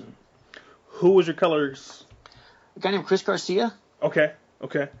was awesome. Who was your colors? A guy named Chris Garcia. Okay.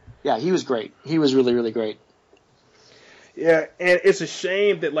 Yeah, he was great. He was really, really great. Yeah, and it's a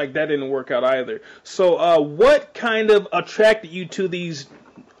shame that like that didn't work out either. So, what kind of attracted you to these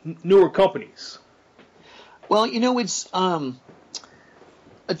newer companies? Well, it's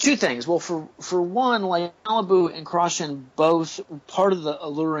two things. Well, for one, like Malibu and CrossGen, both part of the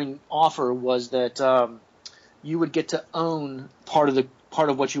alluring offer was that you would get to own part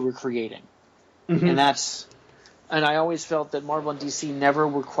of what you were creating, and I always felt that Marvel and DC never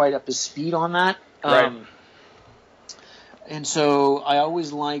were quite up to speed on that. Right. And so I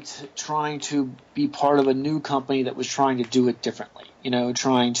always liked trying to be part of a new company that was trying to do it differently.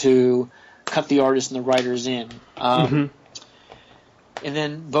 Trying to cut the artists and the writers in. And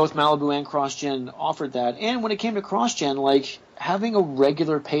then both Malibu and CrossGen offered that. And when it came to CrossGen, like having a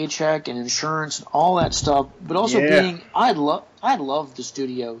regular paycheck and insurance and all that stuff, but also I love the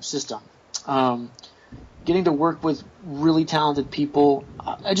studio system. Getting to work with really talented people,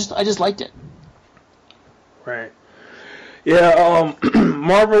 I just liked it. Right. Yeah.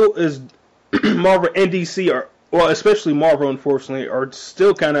 Marvel and DC are. Well, especially Marvel, unfortunately, are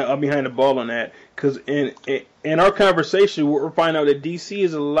still kind of behind the ball on that. Because in our conversation, we're finding out that DC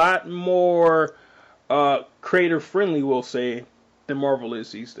is a lot more creator-friendly, we'll say, than Marvel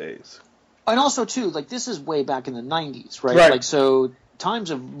is these days. And also, too, like this is way back in the 90s, right? Right. Like, so times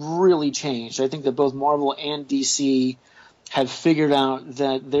have really changed. I think that both Marvel and DC have figured out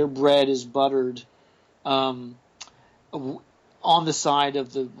that their bread is buttered on the side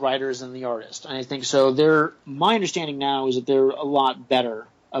of the writers and the artists. And I think so. My understanding now is that they're a lot better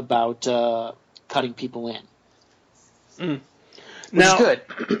about cutting people in. Which is good.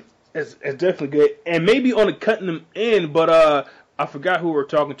 It's definitely good. And maybe on the cutting them in, but I forgot who we were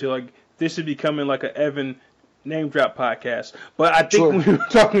talking to. Like, this is becoming like an Evan name drop podcast. But I think when we were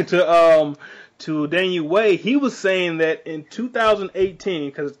talking to Daniel Way, he was saying that in 2018,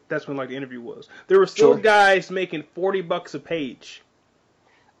 because that's when like the interview was, there were still guys making $40 a page.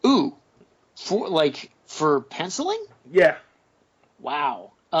 Ooh, for penciling? Yeah.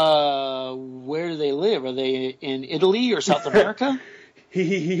 Wow. Where do they live? Are they in Italy or South America?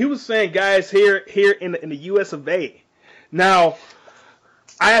 He was saying guys here in the U.S. of A. Now,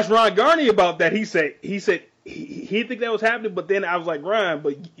 I asked Ron Garney about that. He said he didn't think that was happening, but then I was like, Ron,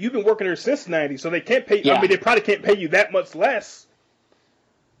 but you've been working there since the 90s, so they can't pay you. Yeah. I mean, they probably can't pay you that much less.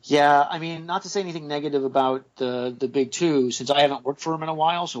 Yeah, I mean, not to say anything negative about the big two, since I haven't worked for them in a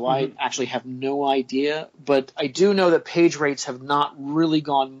while, so I actually have no idea. But I do know that page rates have not really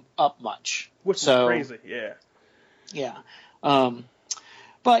gone up much. Which is crazy, yeah. Yeah.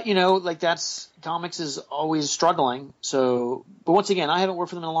 But, that's comics is always struggling. So, but once again, I haven't worked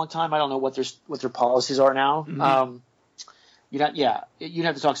for them in a long time. I don't know what their policies are now. You'd have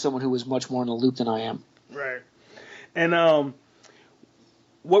to talk to someone who was much more in the loop than I am. Right. And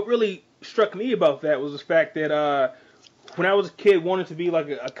what really struck me about that was the fact that when I was a kid, wanting to be like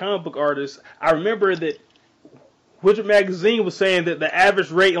a comic book artist, I remember that Wizard Magazine was saying that the average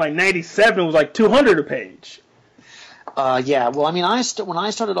rate in like 97 was like $200 a page. Yeah, well, I mean, when I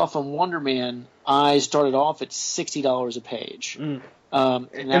started off on Wonder Man, I started off at $60 a page. And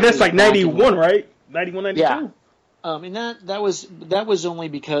that's like 91, right? 91, 92? Yeah. And that was only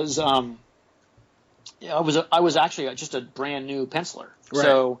because I was actually just a brand new penciler. Right.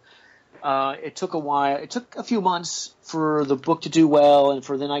 So it took a while. It took a few months for the book to do well, and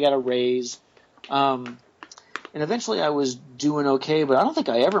then I got a raise. And eventually I was doing okay, but I don't think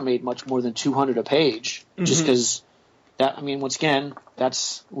I ever made much more than $200 a page, just because. Once again,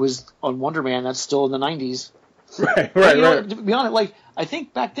 was on Wonder Man. That's still in the 90s. Right. To be honest, I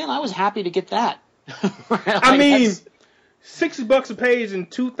think back then I was happy to get that. $60 a page in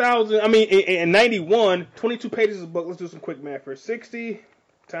 2000. In 91, 22 pages a book. Let's do some quick math here. 60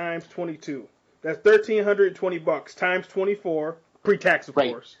 times 22. That's $1,320 times 24, pre-tax, of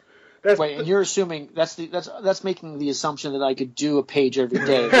course. That's right, and you're assuming that's making the assumption that I could do a page every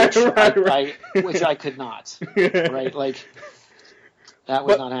day, which I could not. Right, that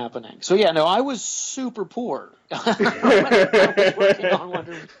was not happening. So yeah, no, I was super poor. I was working on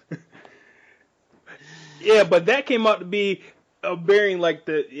Wonder Man. Yeah, but that came out to be bearing like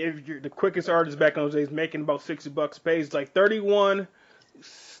the quickest artist back in those days, making about $60 a page, like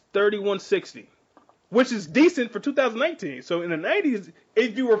 31.60. Which is decent for 2019. So in the 90s,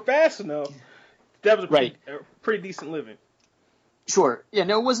 if you were fast enough, that was a pretty decent living. Sure. Yeah,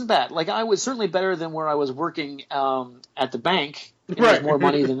 no, it wasn't bad. I was certainly better than where I was working at the bank. It was more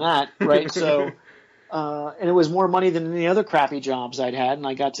money than that, right? So, and it was more money than any other crappy jobs I'd had, and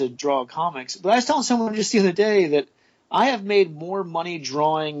I got to draw comics. But I was telling someone just the other day that I have made more money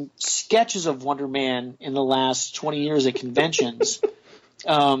drawing sketches of Wonder Man in the last 20 years at conventions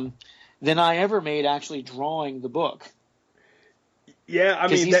than I ever made actually drawing the book. Yeah, I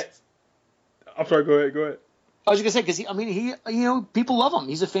mean that's. I'm sorry. Go ahead. I was just gonna say because he people love him.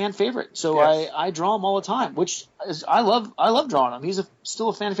 He's a fan favorite, so Yes. I draw him all the time, which is, I love drawing him. He's still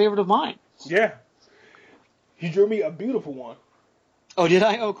a fan favorite of mine. Yeah. You drew me a beautiful one. Oh, did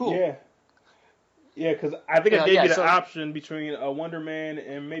I? Oh, cool. Yeah. Yeah, because I think I gave yeah, you the so- option between Wonder Man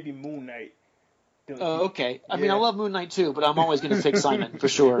and maybe Moon Knight. Oh, okay. I mean, Yeah. I love Moon Knight too, but I'm always gonna pick Simon for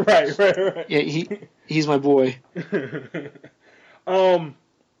sure. Right. Yeah, he's my boy.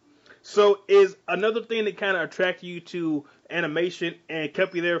 So is another thing that kind of attracted you to animation and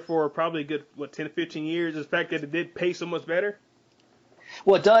kept you there for probably a good 10 to 15 years is the fact that it did pay so much better?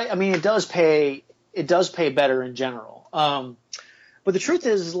 Well, it does pay. It does pay better in general. But the truth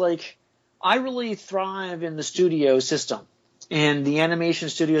is, like, I really thrive in the studio system, and the animation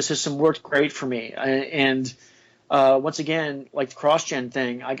studio system worked great for me. And once again, like the cross-gen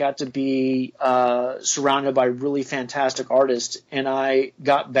thing, I got to be surrounded by really fantastic artists, and I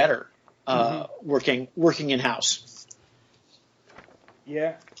got better working in-house.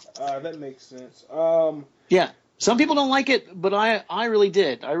 Yeah, that makes sense. Yeah. Some people don't like it, but I really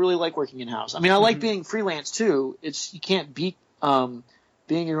did. I really like working in-house. I mean, I like being freelance too. You can't beat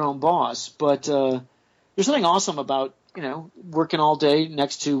being your own boss, but there's something awesome about, working all day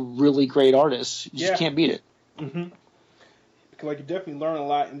next to really great artists. You just can't beat it. Mm-hmm. Like, you definitely learn a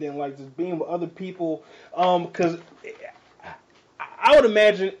lot, and then, like, just being with other people, because I would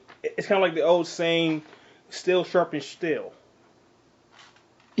imagine it's kind of like the old saying, still sharpens steel.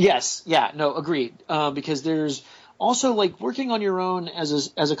 Yes, yeah, no, agreed. Because there's also, like, working on your own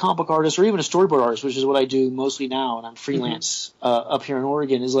as a comic book artist or even a storyboard artist, which is what I do mostly now, and I'm freelance up here in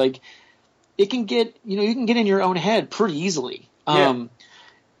Oregon, is like, it can get, you can get in your own head pretty easily. And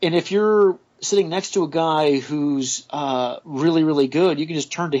if you're sitting next to a guy who's really, really good, you can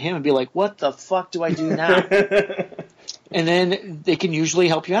just turn to him and be like, what the fuck do I do now? And then they can usually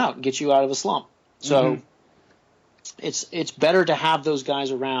help you out and get you out of a slump. So it's better to have those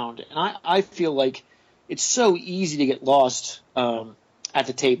guys around. And I feel like it's so easy to get lost at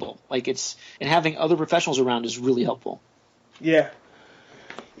the table. And having other professionals around is really helpful. Yeah.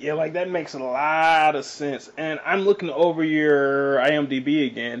 Yeah, like, that makes a lot of sense. And I'm looking over your IMDb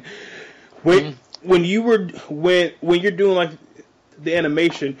again. When you're doing, like, the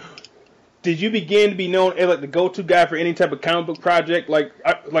animation, did you begin to be known as, like, the go-to guy for any type of comic book project, like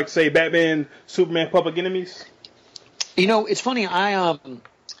say Batman, Superman, Public Enemies? It's funny. I've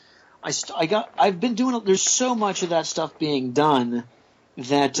been doing. There's so much of that stuff being done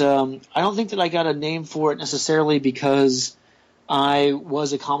that I don't think that I got a name for it necessarily because I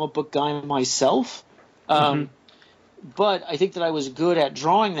was a comic book guy myself. But I think that I was good at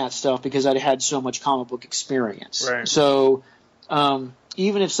drawing that stuff because I'd had so much comic book experience. Right. So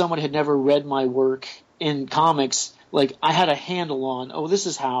even if someone had never read my work in comics, like, I had a handle on, this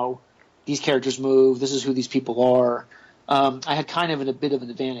is how these characters move, this is who these people are. I had kind of a bit of an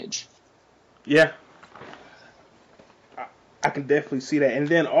advantage. Yeah. I can definitely see that. And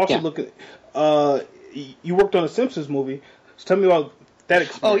then also look at, you worked on a Simpsons movie. So tell me about that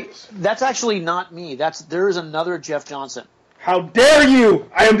experience. Oh, that's actually not me. There is another Jeff Johnson. How dare you,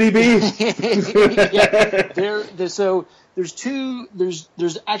 IMDb? So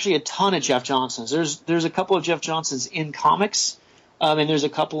there's actually a ton of Jeff Johnsons. There's a couple of Jeff Johnsons in comics, and there's a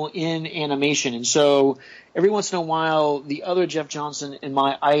couple in animation. And so every once in a while, the other Jeff Johnson and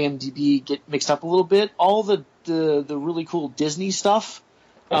my IMDb get mixed up a little bit. All the really cool Disney stuff.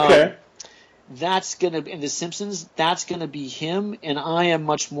 Okay. That's gonna in the Simpsons. That's gonna be him, and I am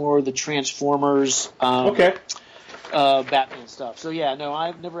much more the Transformers. Batman stuff. So yeah, no,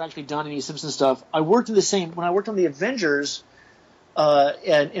 I've never actually done any Simpsons stuff. I worked in when I worked on the Avengers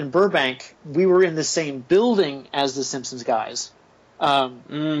in Burbank. We were in the same building as the Simpsons guys,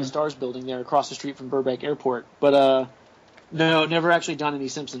 the Stars building there across the street from Burbank Airport. But no, never actually done any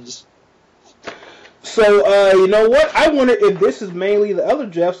Simpsons. So, you know what? I wonder if this is mainly the other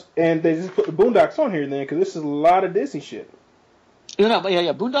Jeffs, and they just put the Boondocks on here then, because this is a lot of Disney shit. But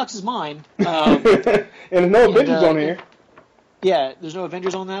yeah, Boondocks is mine. And there's no Avengers on here. Yeah, there's no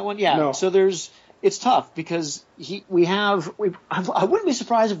Avengers on that one. Yeah, no. So it's tough because I wouldn't be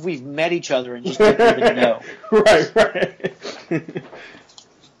surprised if we've met each other and just didn't even know. Right.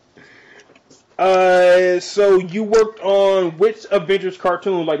 So you worked on which Avengers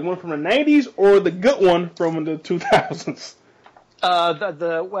cartoon, like the one from the 90s or the good one from the 2000s?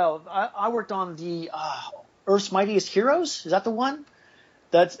 I worked on the Earth's Mightiest Heroes. Is that the one?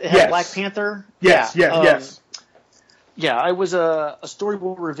 It had Black Panther. Yes. Yeah, I was a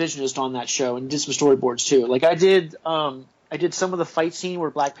storyboard revisionist on that show and did some storyboards too. Like I did some of the fight scene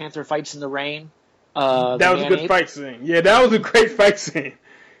where Black Panther fights in the rain. That was a good fight scene. Yeah, that was a great fight scene.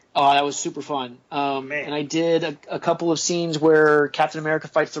 Oh, that was super fun. And I did a couple of scenes where Captain America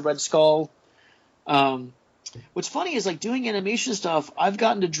fights the Red Skull. What's funny is, like, doing animation stuff, I've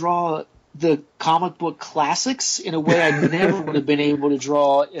gotten to draw the comic book classics in a way I never would have been able to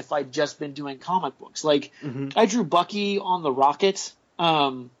draw if I'd just been doing comic books. Like, I drew Bucky on the rocket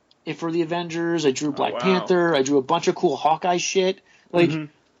for the Avengers. I drew Black Panther. I drew a bunch of cool Hawkeye shit. Like,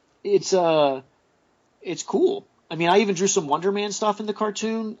 it's cool. I mean, I even drew some Wonder Man stuff in the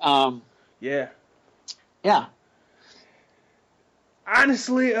cartoon. Yeah.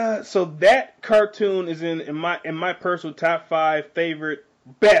 Honestly, so that cartoon is in my personal top 5 favorite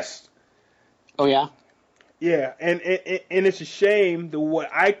best. Oh yeah. Yeah, and it's a shame what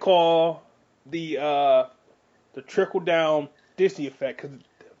I call the trickle down Disney effect. Because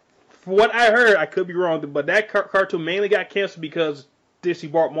for what I heard, I could be wrong, but that cartoon mainly got canceled because Disney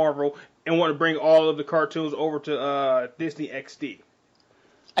bought Marvel and wanted to bring all of the cartoons over to Disney XD.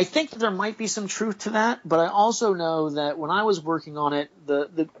 I think that there might be some truth to that, but I also know that when I was working on it,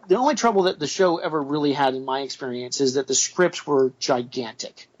 the only trouble that the show ever really had in my experience is that the scripts were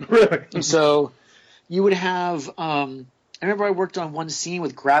gigantic. Really? And so you would have I remember I worked on one scene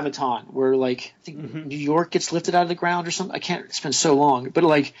with Graviton where, like, I think New York gets lifted out of the ground or something. I can't, it's been so long. But,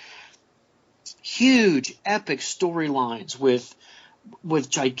 like, huge, epic storylines with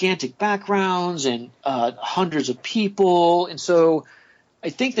gigantic backgrounds and hundreds of people. And so I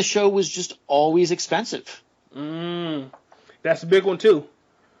think the show was just always expensive. That's a big one too.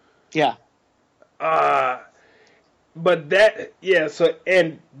 Yeah. But that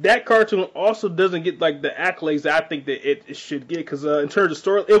cartoon also doesn't get, like, the accolades that I think that it should get, because in terms of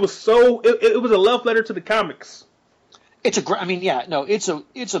story, it was a love letter to the comics. It's a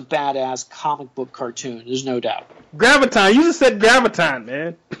badass comic book cartoon. There's no doubt. Graviton, you just said Graviton,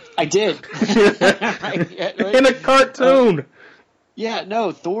 man. I did. Right? In a cartoon. Yeah,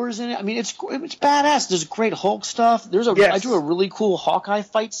 no, Thor's in it. I mean, it's badass. There's great Hulk stuff. I drew a really cool Hawkeye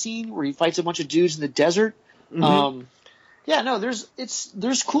fight scene where he fights a bunch of dudes in the desert. There's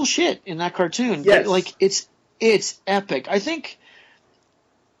cool shit in that cartoon. Yes. But, like, it's epic. I think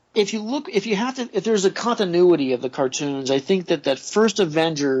if there's a continuity of the cartoons, I think that first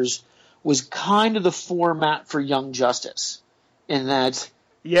Avengers was kind of the format for Young Justice, in that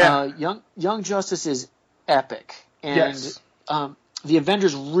Young Justice is epic, and the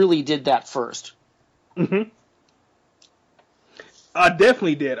Avengers really did that first. I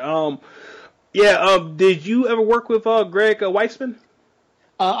definitely did. Did you ever work with Greg Weisman?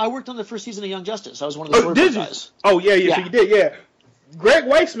 I worked on the first season of Young Justice. I was one of the storyboard guys. Oh, yeah, so you did, yeah. Greg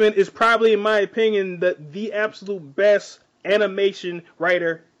Weisman is probably, in my opinion, the absolute best animation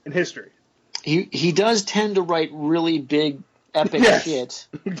writer in history. He does tend to write really big, epic shit.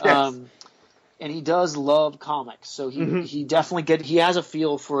 Yes. And he does love comics, so he definitely he has a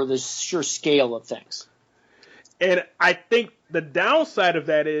feel for the sheer scale of things. And I think the downside of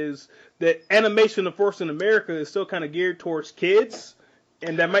that is that animation, of course, in America is still kind of geared towards kids,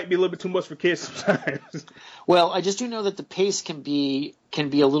 and that might be a little bit too much for kids sometimes. Well, I just do know that the pace can be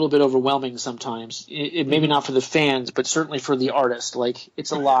a little bit overwhelming sometimes. Maybe not for the fans, but certainly for the artist. Like,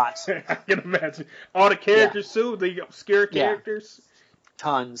 it's a lot. I can imagine. All the characters too, the obscure characters.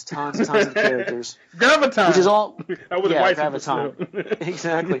 Tons of characters. Graviton. Which is all. Graviton.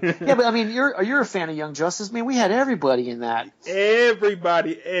 Exactly. Yeah, but I mean, you're a fan of Young Justice. Man, we had everybody in that.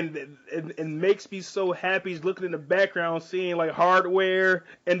 Everybody, and it makes me so happy looking in the background, seeing, like, Hardware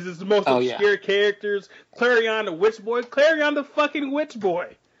and just the most obscure characters. Clarion the Witch Boy. Clarion the fucking Witch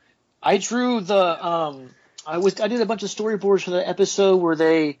Boy. I drew I did a bunch of storyboards for the episode where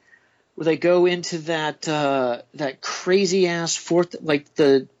they go into that crazy ass fourth, like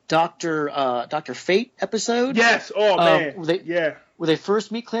the Dr. Fate episode. Yes. Oh man. Where they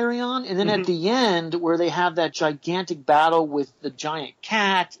first meet Clarion, and then at the end where they have that gigantic battle with the giant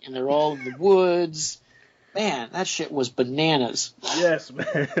cat, and they're all in the woods. Man, that shit was bananas. Yes,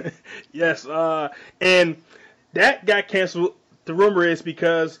 man. Yes. And that got canceled. The rumor is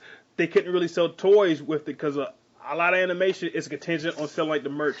because they couldn't really sell toys with it, because a lot of animation is contingent on selling, like, the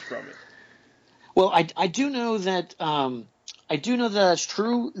merch from it. Well, I do know that that's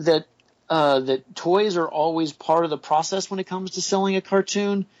true, that toys are always part of the process when it comes to selling a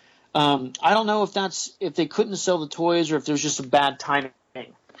cartoon. I don't know if they couldn't sell the toys or if there's just some bad timing.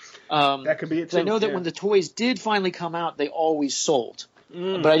 That could be it too. I know that when the toys did finally come out, they always sold,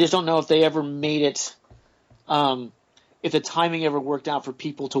 but I just don't know if they ever made it. If the timing ever worked out for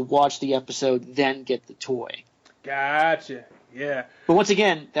people to watch the episode then get the toy. Gotcha. Yeah. But once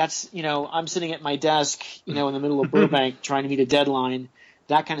again, that's, I'm sitting at my desk, in the middle of Burbank trying to meet a deadline.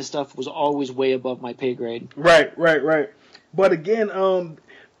 that kind of stuff was always way above my pay grade. Right. But again,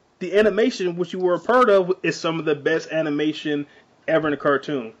 the animation which you were a part of is some of the best animation ever in a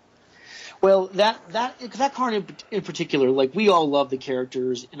cartoon. Well, that part in particular, like, we all love the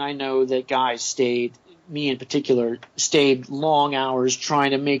characters, and I know that guys stayed, me in particular, stayed long hours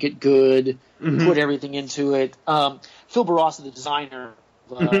trying to make it good, put everything into it. Phil Barassa, the designer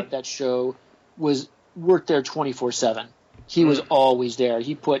of that show, worked there 24/7. He was always there.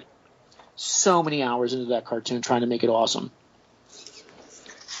 He put so many hours into that cartoon trying to make it awesome.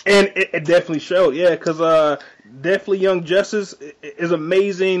 And it definitely showed, yeah, because definitely Young Justice is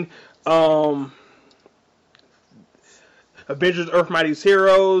amazing. Avengers: Earth Mightiest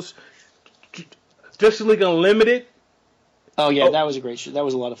Heroes, Justice League Unlimited. Oh yeah, that was a great show. That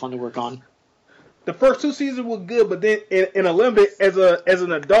was a lot of fun to work on. The first 2 seasons were good, but then in Unlimited, as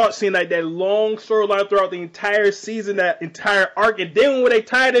an adult, seeing like that long storyline throughout the entire season, that entire arc, and then when they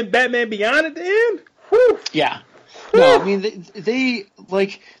tied in Batman Beyond at the end, whew. Yeah. No, I mean they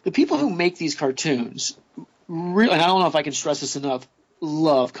like the people who make these cartoons. Really, and I don't know if I can stress this enough.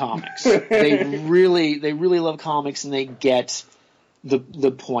 Love comics. They really love comics, and they get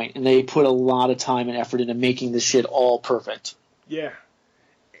the point, and they put a lot of time and effort into making this shit all perfect. Yeah.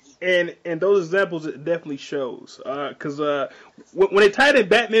 And those examples, it definitely shows. Because when they tied in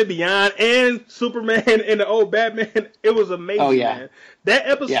Batman Beyond and Superman and the old Batman, it was amazing, man. That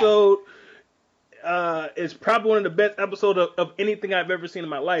episode is probably one of the best episodes of anything I've ever seen in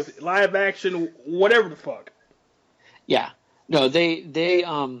my life. Live action, whatever the fuck. Yeah. No, the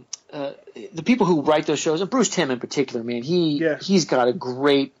people who write those shows, and Bruce Timm in particular, man, he's got a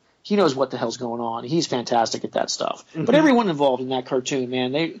great, he knows what the hell's going on. He's fantastic at that stuff. But everyone involved in that cartoon,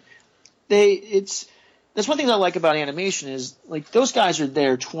 man, that's one thing I like about animation is, like, those guys are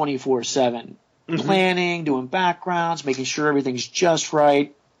there 24/7, planning, doing backgrounds, making sure everything's just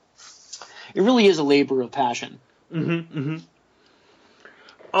right. It really is a labor of passion.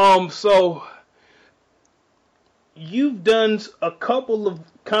 So you've done a couple of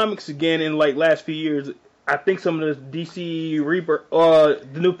comics again in like last few years. I think some of the DC Rebirth,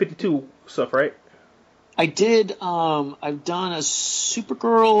 the New 52 stuff, right? I did. I've done a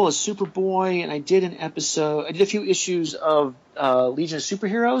Supergirl, a Superboy, and I did an episode. I did a few issues of Legion of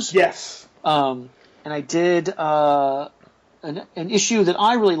Superheroes. Yes. And I did an issue that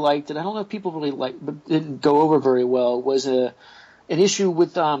I really liked, that I don't know if people really liked, but didn't go over very well. Was an issue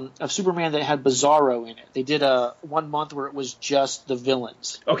with of Superman that had Bizarro in it. They did a 1 month where it was just the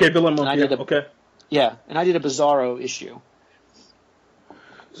villains. Okay, villain month. Okay. Yeah, and I did a Bizarro issue.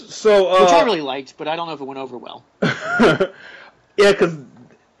 So, which I really liked, but I don't know if it went over well. Yeah, because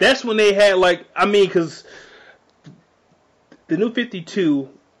that's when they had, like, I mean, because the New 52,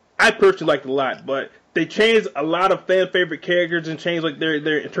 I personally liked a lot, but they changed a lot of fan favorite characters and changed like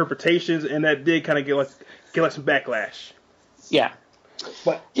their interpretations, and that did kind of get some backlash. Yeah.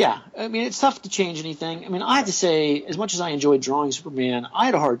 But yeah, I mean, it's tough to change anything. I mean, I have to say, as much as I enjoyed drawing Superman, I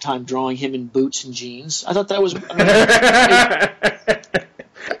had a hard time drawing him in boots and jeans. I thought that was...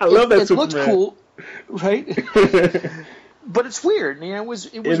 I love that Superman. It looked cool, right? But it's weird. You know, it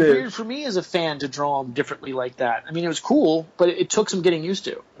was weird for me as a fan to draw him differently like that. I mean, it was cool, but it took some getting used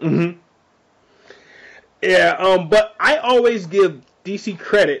to. Mm-hmm. Yeah, but I always give DC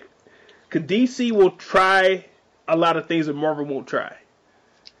credit, because DC will try a lot of things that Marvel won't try.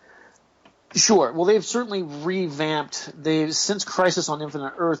 Sure. Well, they've certainly revamped. Since Crisis on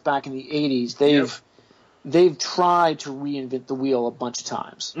Infinite Earth back in the 80s, they've tried to reinvent the wheel a bunch of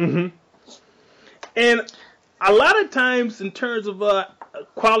times. Mm-hmm. And a lot of times, in terms of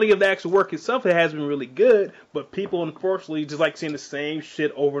quality of the actual work itself, it has been really good. But people, unfortunately, just like seeing the same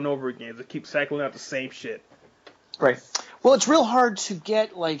shit over and over again. They keep cycling out the same shit. Right. Well, it's real hard to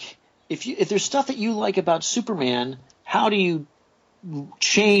get, like, if there's stuff that you like about Superman, how do you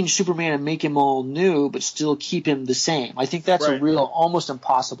change Superman and make him all new, but still keep him the same? I think that's a real, almost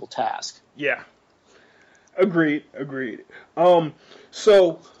impossible task. Yeah. Agreed.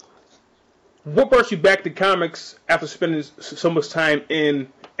 So, what brought you back to comics after spending so much time in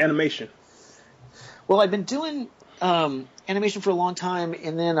animation? Well, I've been doing animation for a long time,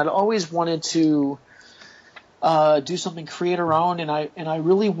 and then I'd always wanted to do something creator-owned, and I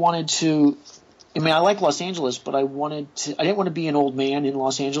really wanted to. I mean, I like Los Angeles, but I didn't want to be an old man in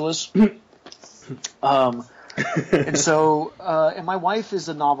Los Angeles. And so, and my wife is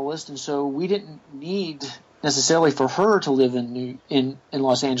a novelist, and so we didn't need necessarily for her to live in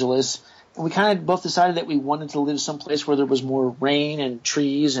Los Angeles. And we kind of both decided that we wanted to live someplace where there was more rain and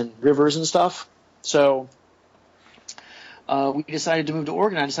trees and rivers and stuff. So we decided to move to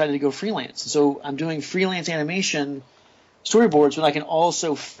Oregon. I decided to go freelance. So I'm doing freelance animation storyboards, but I can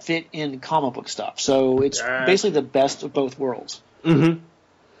also fit in comic book stuff. So it's basically the best of both worlds. Mm-hmm.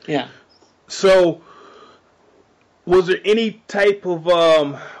 Yeah. So, was there any type of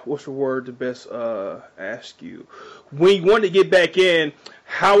what's the word to best ask you? When you wanted to get back in,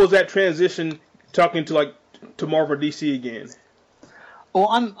 how was that transition? Talking to Marvel DC again. Well,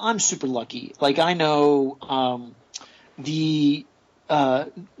 I'm super lucky. Like, I know when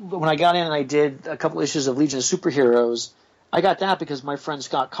I got in and I did a couple issues of Legion of Superheroes, I got that because my friend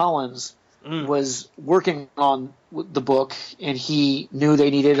Scott Collins was working on the book, and he knew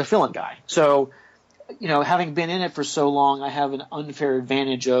they needed a fill-in guy. So, having been in it for so long, I have an unfair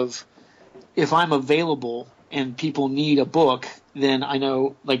advantage of if I'm available and people need a book, then I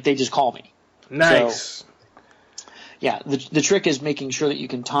know, they just call me. Nice. So, yeah, the trick is making sure that you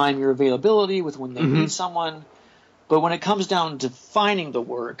can time your availability with when they need someone. But when it comes down to finding the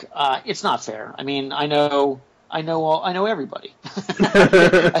work, it's not fair. I mean, I know everybody.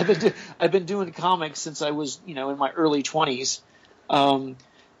 I've been doing comics since I was, in my early 20s, and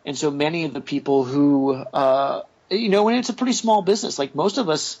so many of the people who, and it's a pretty small business. Like, most of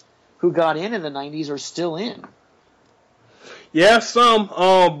us who got in the 90s are still in. Yeah, some,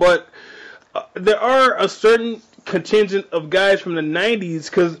 but there are a certain contingent of guys from the 90s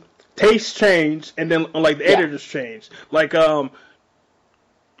because tastes changed, and then the editors changed.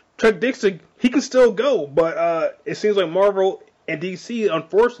 Chuck Dixon, he can still go, but it seems like Marvel and DC,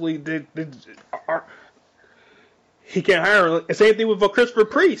 unfortunately, he can't hire. And same thing with Christopher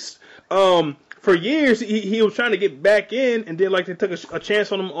Priest. For years, he was trying to get back in, and then they took a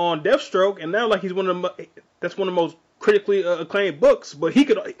chance on him on Deathstroke, and now he's one of the most critically acclaimed books. But he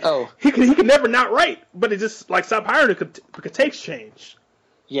could never not write. But it just stopped hiring because takes changed.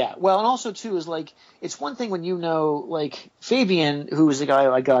 Yeah, well, and also too is it's one thing when Fabian, who was the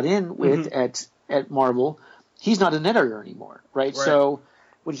guy I got in with at Marvel, he's not an editor anymore, right? So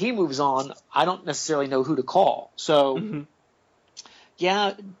when he moves on, I don't necessarily know who to call. So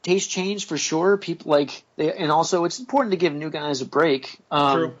yeah, taste change for sure. People and also it's important to give new guys a break.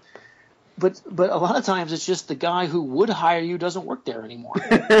 True. But a lot of times it's just the guy who would hire you doesn't work there anymore.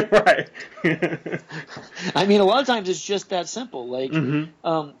 Right. I mean, a lot of times it's just that simple.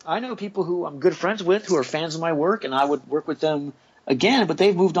 I know people who I'm good friends with who are fans of my work, and I would work with them again, but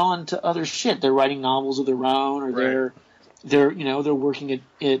they've moved on to other shit. They're writing novels of their own, or they're working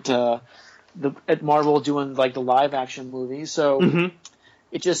at Marvel doing the live action movies. So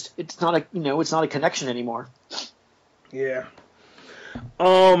it's not a connection anymore. Yeah.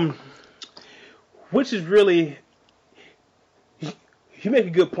 Which is really, you make a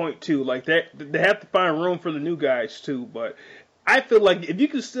good point too. They have to find room for the new guys too. But I feel like if you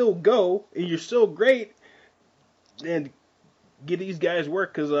can still go and you're still great, then get these guys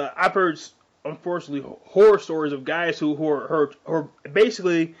work. Because I've heard, unfortunately, horror stories of guys who are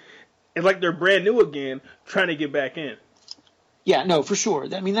basically, it's like they're brand new again, trying to get back in. Yeah, no, for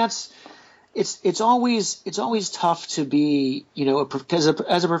sure. I mean, it's always tough to be, because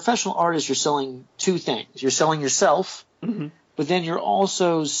as a professional artist, you're selling two things. You're selling yourself, but then you're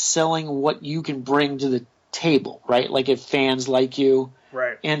also selling what you can bring to the table, right? Like if fans like you.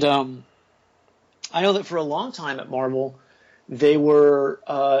 Right. And I know that for a long time at Marvel, they were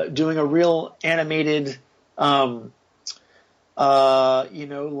doing a real animated, almost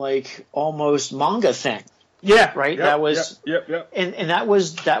manga thing. Yeah. Right. Yep, that was. Yep. And that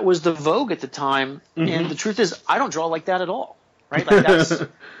was the vogue at the time. And the truth is, I don't draw like that at all. Right.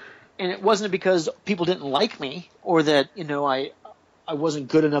 And it wasn't because people didn't like me or that I wasn't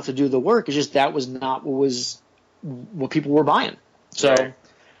good enough to do the work. It's just that was not what people were buying. So, right.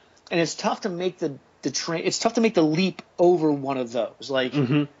 And it's tough to make it's tough to make the leap over one of those.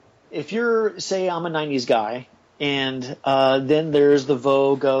 If you're, say, I'm a 90s guy. And then there's the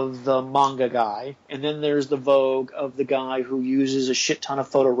vogue of the manga guy. And then there's the vogue of the guy who uses a shit ton of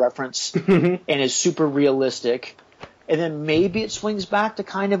photo reference and is super realistic. And then maybe it swings back to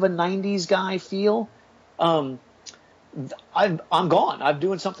kind of a 90s guy feel. I'm gone. I'm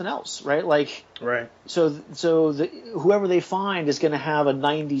doing something else, right? Right. So whoever they find is going to have a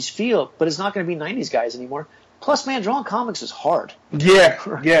 90s feel, but it's not going to be 90s guys anymore. Plus, man, drawing comics is hard. Yeah.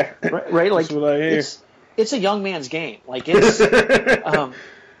 Right? That's what I hear. It's a young man's game. It's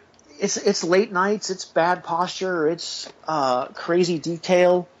it's late nights. It's bad posture. It's crazy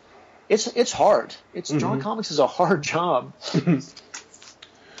detail. It's hard. Drawing comics is a hard job.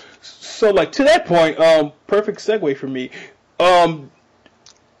 So to that point, perfect segue for me.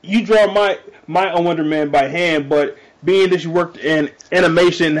 You draw my own Wonder Man by hand, but being that you worked in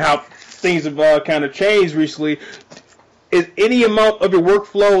animation, how things have kind of changed recently, is any amount of your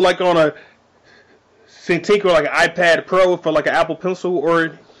workflow on a Cintiq or like an iPad Pro for like an Apple Pencil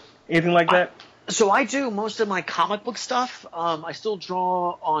or anything like that? So I do most of my comic book stuff. I still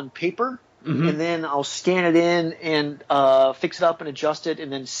draw on paper, and then I'll scan it in and fix it up and adjust it,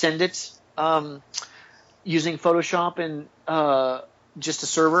 and then send it using Photoshop and just a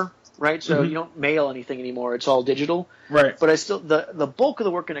server, right? So you don't mail anything anymore; it's all digital. Right. But I still the bulk of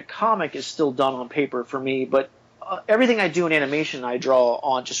the work in a comic is still done on paper for me. But everything I do in animation, I draw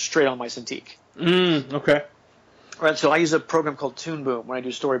on just straight on my Cintiq. Okay. Right. So I use a program called Toon Boom when I do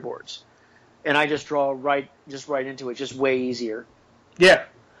storyboards. And I just draw right into it, just way easier. Yeah,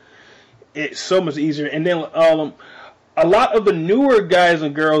 it's so much easier. And then a lot of the newer guys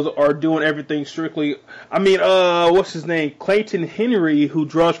and girls are doing everything strictly. I mean, what's his name? Clayton Henry, who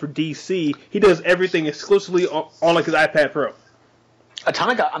draws for DC. He does everything exclusively on like his iPad Pro. A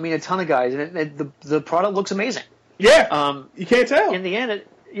ton of guys, and the product looks amazing. Yeah, you can't tell. In the end,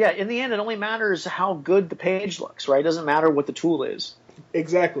 it only matters how good the page looks, right? It doesn't matter what the tool is.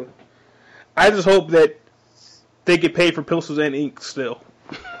 Exactly. I just hope that they get paid for pencils and ink still.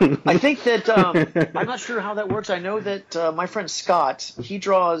 I think that I'm not sure how that works. I know that my friend Scott, he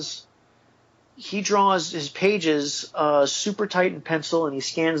draws his pages super tight in pencil, and he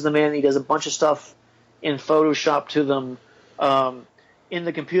scans them in. He does a bunch of stuff in Photoshop to them in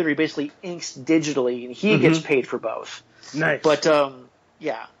the computer. He basically inks digitally, and he gets paid for both. Nice. But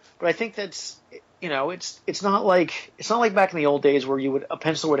but I think that's it's not like back in the old days where a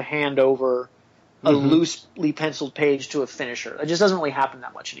pencil would hand over a loosely penciled page to a finisher. It just doesn't really happen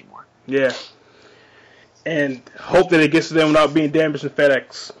that much anymore. Yeah. And hope that it gets to them without being damaged in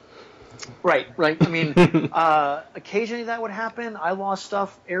FedEx. Right. I mean, occasionally that would happen. I lost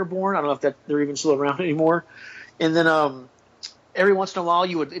stuff airborne. I don't know if they're even still around anymore. And then every once in a while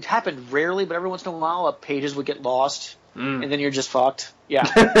it happened rarely, but every once in a while pages would get lost, and then you're just fucked. Yeah.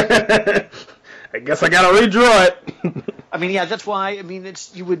 I guess I gotta redraw it. I mean, yeah, that's why. I mean,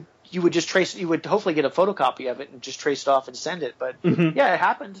 you would just trace. You would hopefully get a photocopy of it and just trace it off and send it. But yeah, it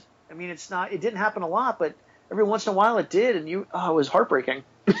happened. I mean, it didn't happen a lot, but every once in a while it did, and it was heartbreaking.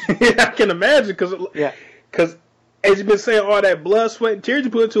 I can imagine because as you've been saying, all that blood, sweat, and tears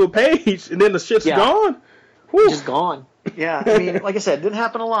you put into a page, and then the shit's gone. Whew. Just gone. Yeah, I mean, like I said, it didn't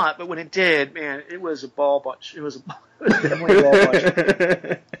happen a lot, but when it did, man, it was a ball bunch. It was definitely a ball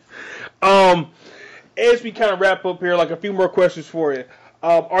bunch. As we kind of wrap up here, like a few more questions for you.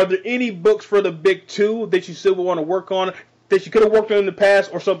 Are there any books for the big two that you still want to work on that you could have worked on in the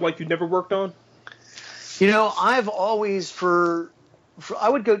past, or something like you never worked on? I've always I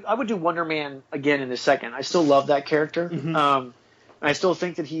would do Wonder Man again in a second. I still love that character. I still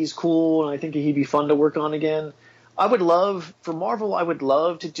think that he's cool, and I think that he'd be fun to work on again. For Marvel, I would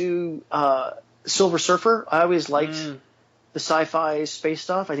love to do Silver Surfer. I always liked the sci-fi space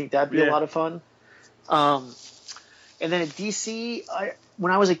stuff. I think that'd be a lot of fun. And then at DC,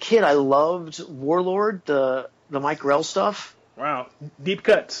 when I was a kid, I loved Warlord, the Mike Grell stuff. Wow, deep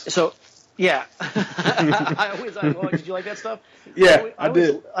cuts. So, yeah. Did you like that stuff? Yeah, I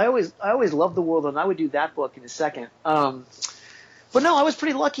did. I always loved the Warlord, and I would do that book in a second. But no, I was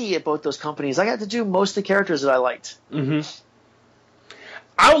pretty lucky at both those companies. I got to do most of the characters that I liked.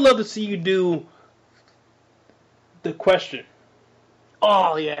 I would love to see you do The Question.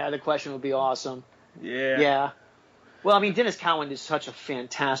 Oh, yeah, The Question would be awesome. Yeah. Well, I mean, Dennis Cowan did such a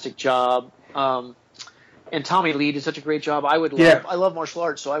fantastic job, and Tommy Lee did such a great job. I love martial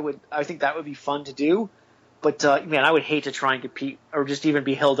arts, so I think that would be fun to do. But man, I would hate to try and compete or just even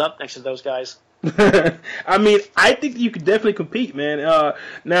be held up next to those guys. I mean, I think you could definitely compete, man.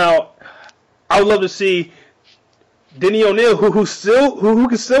 Now, I would love to see Denny O'Neil, who can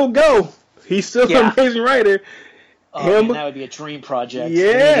still go. He's still an amazing writer. Oh, man, that would be a dream project.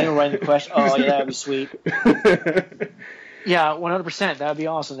 Yeah. Writing The Question. Oh, yeah, that would be sweet. Yeah, 100%. That would be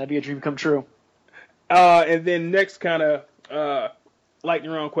awesome. That'd be a dream come true. And then next kind of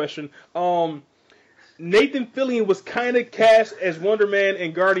lightning round question. Nathan Fillion was kind of cast as Wonder Man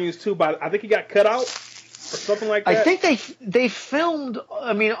in Guardians 2, but I think he got cut out or something like that. I think they filmed.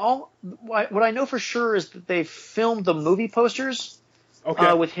 I mean, what I know for sure is that they filmed the movie posters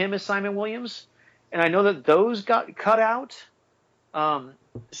with him as Simon Williams, and I know that those got cut out.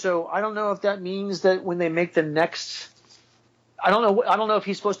 So I don't know if that means that when they make the next, I don't know if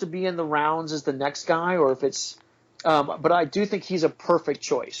he's supposed to be in the rounds as the next guy or if it's. But I do think he's a perfect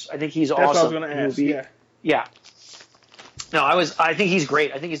choice. I think he's awesome. That's what I was going to ask. Yeah. No, I think he's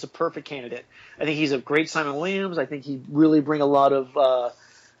great. I think he's a perfect candidate. I think he's a great Simon Williams. I think he'd really bring a lot of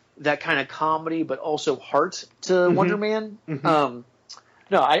that kind of comedy, but also heart to Wonder Man. No,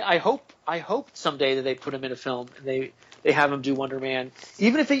 I hope someday that they put him in a film and they have him do Wonder Man.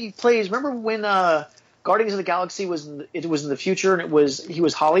 Even if he plays. Remember when Guardians of the Galaxy was in the future, and he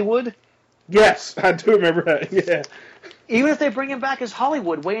was Hollywood. Yes, I do remember that. Yeah, Even if they bring him back as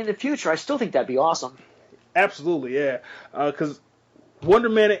Hollywood way in the future, I still think that'd be awesome. absolutely. Yeah, because Wonder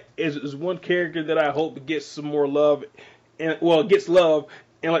Man is one character that I hope gets some more love, and gets love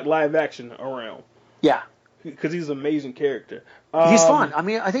in like live action around. Yeah. Because he's an amazing character. He's fun. I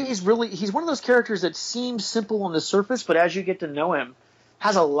mean, I think he's one of those characters that seems simple on the surface, but as you get to know him,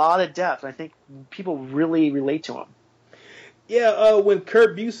 has a lot of depth. I think people really relate to him. Yeah, when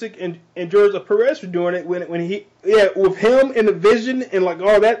Kurt Busiek and George Perez were doing it, with him and the Vision and like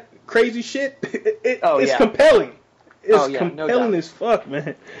all that crazy shit, it's compelling. It's compelling as fuck,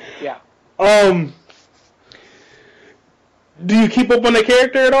 man. Yeah. Do you keep up on the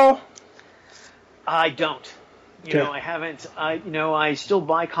character at all? I don't. You know, I haven't. I still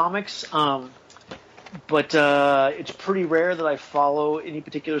buy comics, but it's pretty rare that I follow any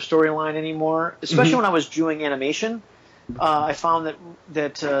particular storyline anymore. Especially when I was doing animation, I found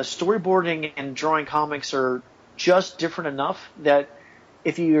that storyboarding and drawing comics are just different enough that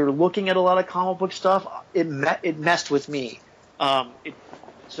if you're looking at a lot of comic book stuff, it messed with me. Because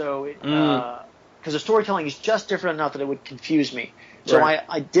the storytelling is just different enough that it would confuse me. So right.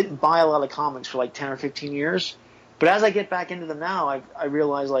 I didn't buy a lot of comics for like 10 or 15 years. But as I get back into them now, I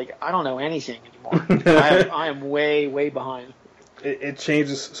realize, like, I don't know anything anymore. I am way, way behind. It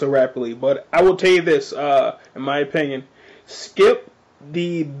changes so rapidly. But I will tell you this, in my opinion, skip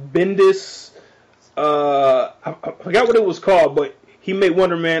the Bendis, I forgot what it was called, but he made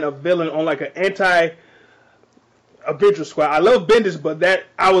Wonder Man a villain on like an anti-Avenger Squad. I love Bendis, but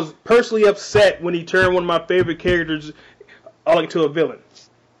I was personally upset when he turned one of my favorite characters to a villain.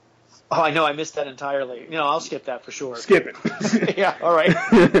 Oh, I know. I missed that entirely. I'll skip that for sure. Skip it. Yeah, all right.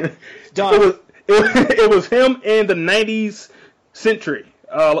 Done. It was him in the 90s Century,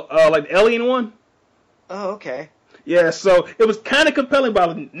 like the Alien one. Oh, okay. Yeah, so it was kind of compelling,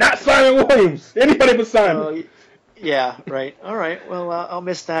 but not Simon Williams. Anybody but Simon. Yeah, right. All right. Well, I'll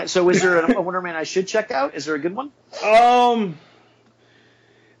miss that. So is there a Wonder Man I should check out? Is there a good one?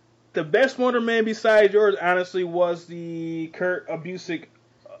 The best Wonder Man besides yours, honestly, was the Kurt Busiek,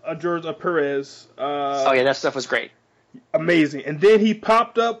 George Perez. That stuff was great. Amazing. And then he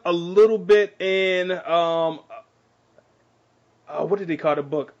popped up a little bit in, what did they call the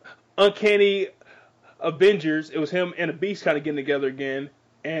book? Uncanny Avengers. It was him and the Beast kind of getting together again.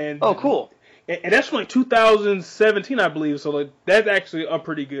 And oh, cool. And that's from like 2017, I believe. So like that's actually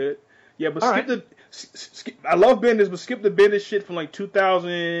pretty good. Yeah, but I love Bendis, but skip the Bendis shit from like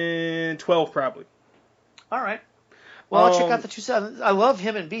 2012 probably. All right. Well, I'll check out the 2000s. I love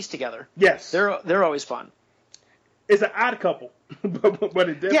him and Beast together. Yes, they're always fun. It's an odd couple, but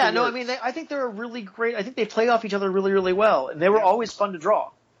it definitely works. I mean, I think they're a really great. I think they play off each other really, really well, and they were always fun to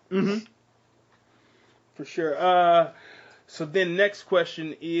draw. Mm-hmm. For sure. So then, next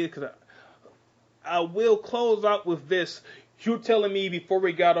question is, because I will close out with this. You were telling me before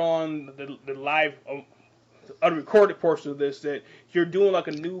we got on the live, unrecorded portion of this, that you're doing like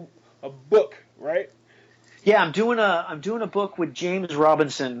a book, right? Yeah, I'm doing a book with James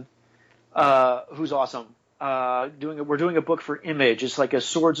Robinson, who's awesome. We're doing a book for Image. It's like a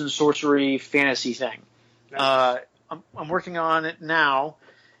swords and sorcery fantasy thing. Nice. I'm working on it now.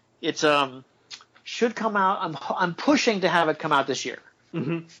 It's should come out. I'm pushing to have it come out this year.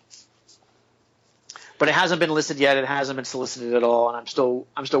 Mm-hmm. But it hasn't been listed yet. It hasn't been solicited at all, and I'm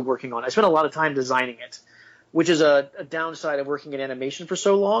still working on it. I spent a lot of time designing it, which is a downside of working in animation for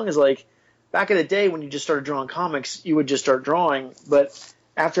so long. Is like back in the day when you just started drawing comics, you would just start drawing. But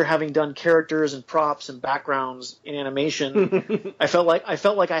after having done characters and props and backgrounds in animation, I felt like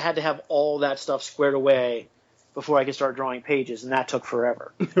I had to have all that stuff squared away before I could start drawing pages, and that took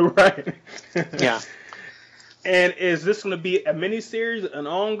forever. Right. Yeah. And is this going to be a miniseries, an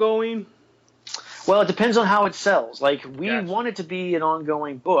ongoing? Well, it depends on how it sells. Like, we want it to be an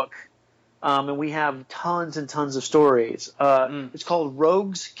ongoing book, and we have tons and tons of stories. It's called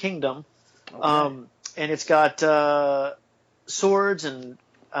Rogue's Kingdom, and it's got swords and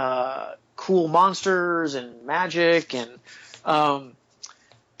cool monsters and magic and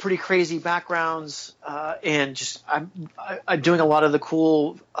pretty crazy backgrounds, and just I'm doing a lot of the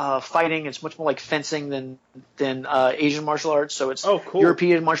cool fighting. It's much more like fencing than Asian martial arts, so it's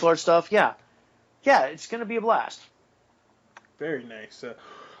European martial arts stuff. Yeah, it's going to be a blast. Very nice.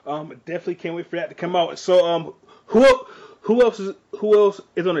 Definitely can't wait for that to come out. So, who else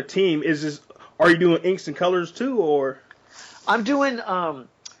is on the team? Are you doing inks and colors too, or? I'm doing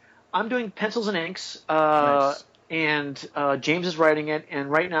pencils and inks. Nice. And James is writing it,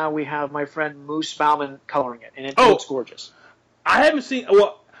 and right now we have my friend Moose Bauman coloring it, and it looks gorgeous. I haven't seen.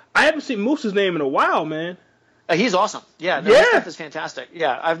 Well, I haven't seen Moose's name in a while, man. He's awesome. Yeah, no, his stuff is fantastic.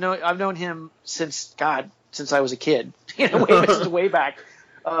 Yeah, I've known him since I was a kid. Way back.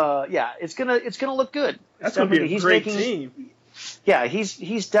 Yeah, it's gonna look good. That's gonna be a great team. Yeah,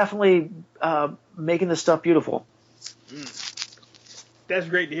 he's definitely making this stuff beautiful. That's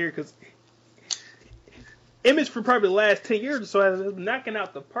great to hear because Image for probably the last 10 years or so has been knocking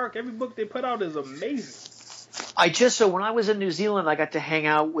out the park. Every book they put out is amazing. So when I was in New Zealand, I got to hang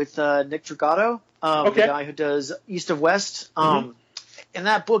out with Nick Dragato, the guy who does East of West. And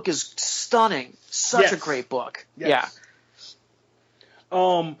that book is stunning. Such a great book. Yes.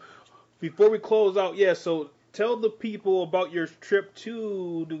 Yeah. Before we close out, so tell the people about your trip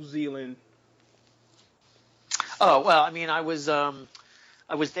to New Zealand. Oh, well, I mean, I was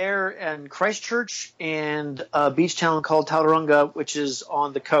there in Christchurch and a beach town called Tauranga, which is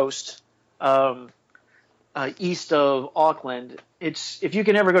on the coast. East of Auckland. If you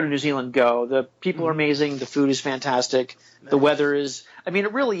can ever go to New Zealand, go. The people are amazing. The food is fantastic. Nice. The weather is,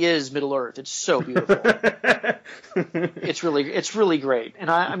 it really is Middle Earth. It's so beautiful. It's really great. And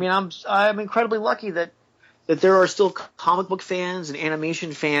I'm incredibly lucky that there are still comic book fans and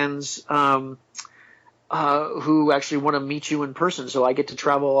animation fans who actually want to meet you in person. So I get to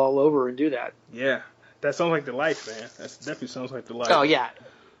travel all over and do that. Yeah, that sounds like the life, man. That definitely sounds like the life. Oh yeah.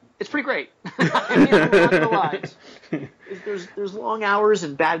 It's pretty great. I'm not gonna lie. There's long hours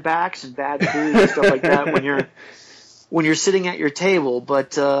and bad backs and bad food and stuff like that when you're sitting at your table,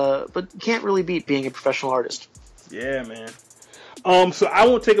 but you can't really beat being a professional artist. Yeah, man. So I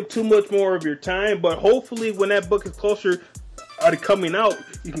won't take up too much more of your time, but hopefully when that book is closer to coming out,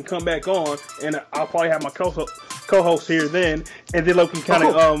 you can come back on, and I'll probably have my co-host here then, and then we can kind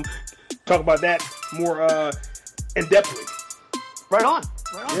of talk about that more in depthly. Right on.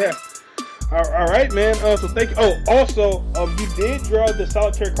 Yeah. All right, man. So thank you. Oh, also, you did draw the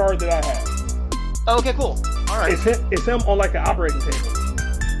solitaire card that I have. Okay, cool. All right. It's him on like an operating table.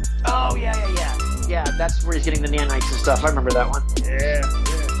 Oh yeah. Yeah, that's where he's getting the nanites and stuff. I remember that one. Yeah.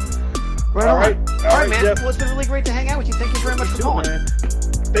 Right. All right, man. Jeff. Well, it's been really great to hang out with you. Thank you very much for calling. Man.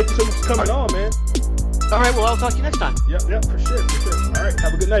 Thank you so much for coming on, man. All right. Well, I'll talk to you next time. Yep. For sure. All right.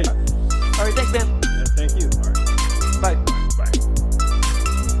 Have a good night. All right. Thanks, man.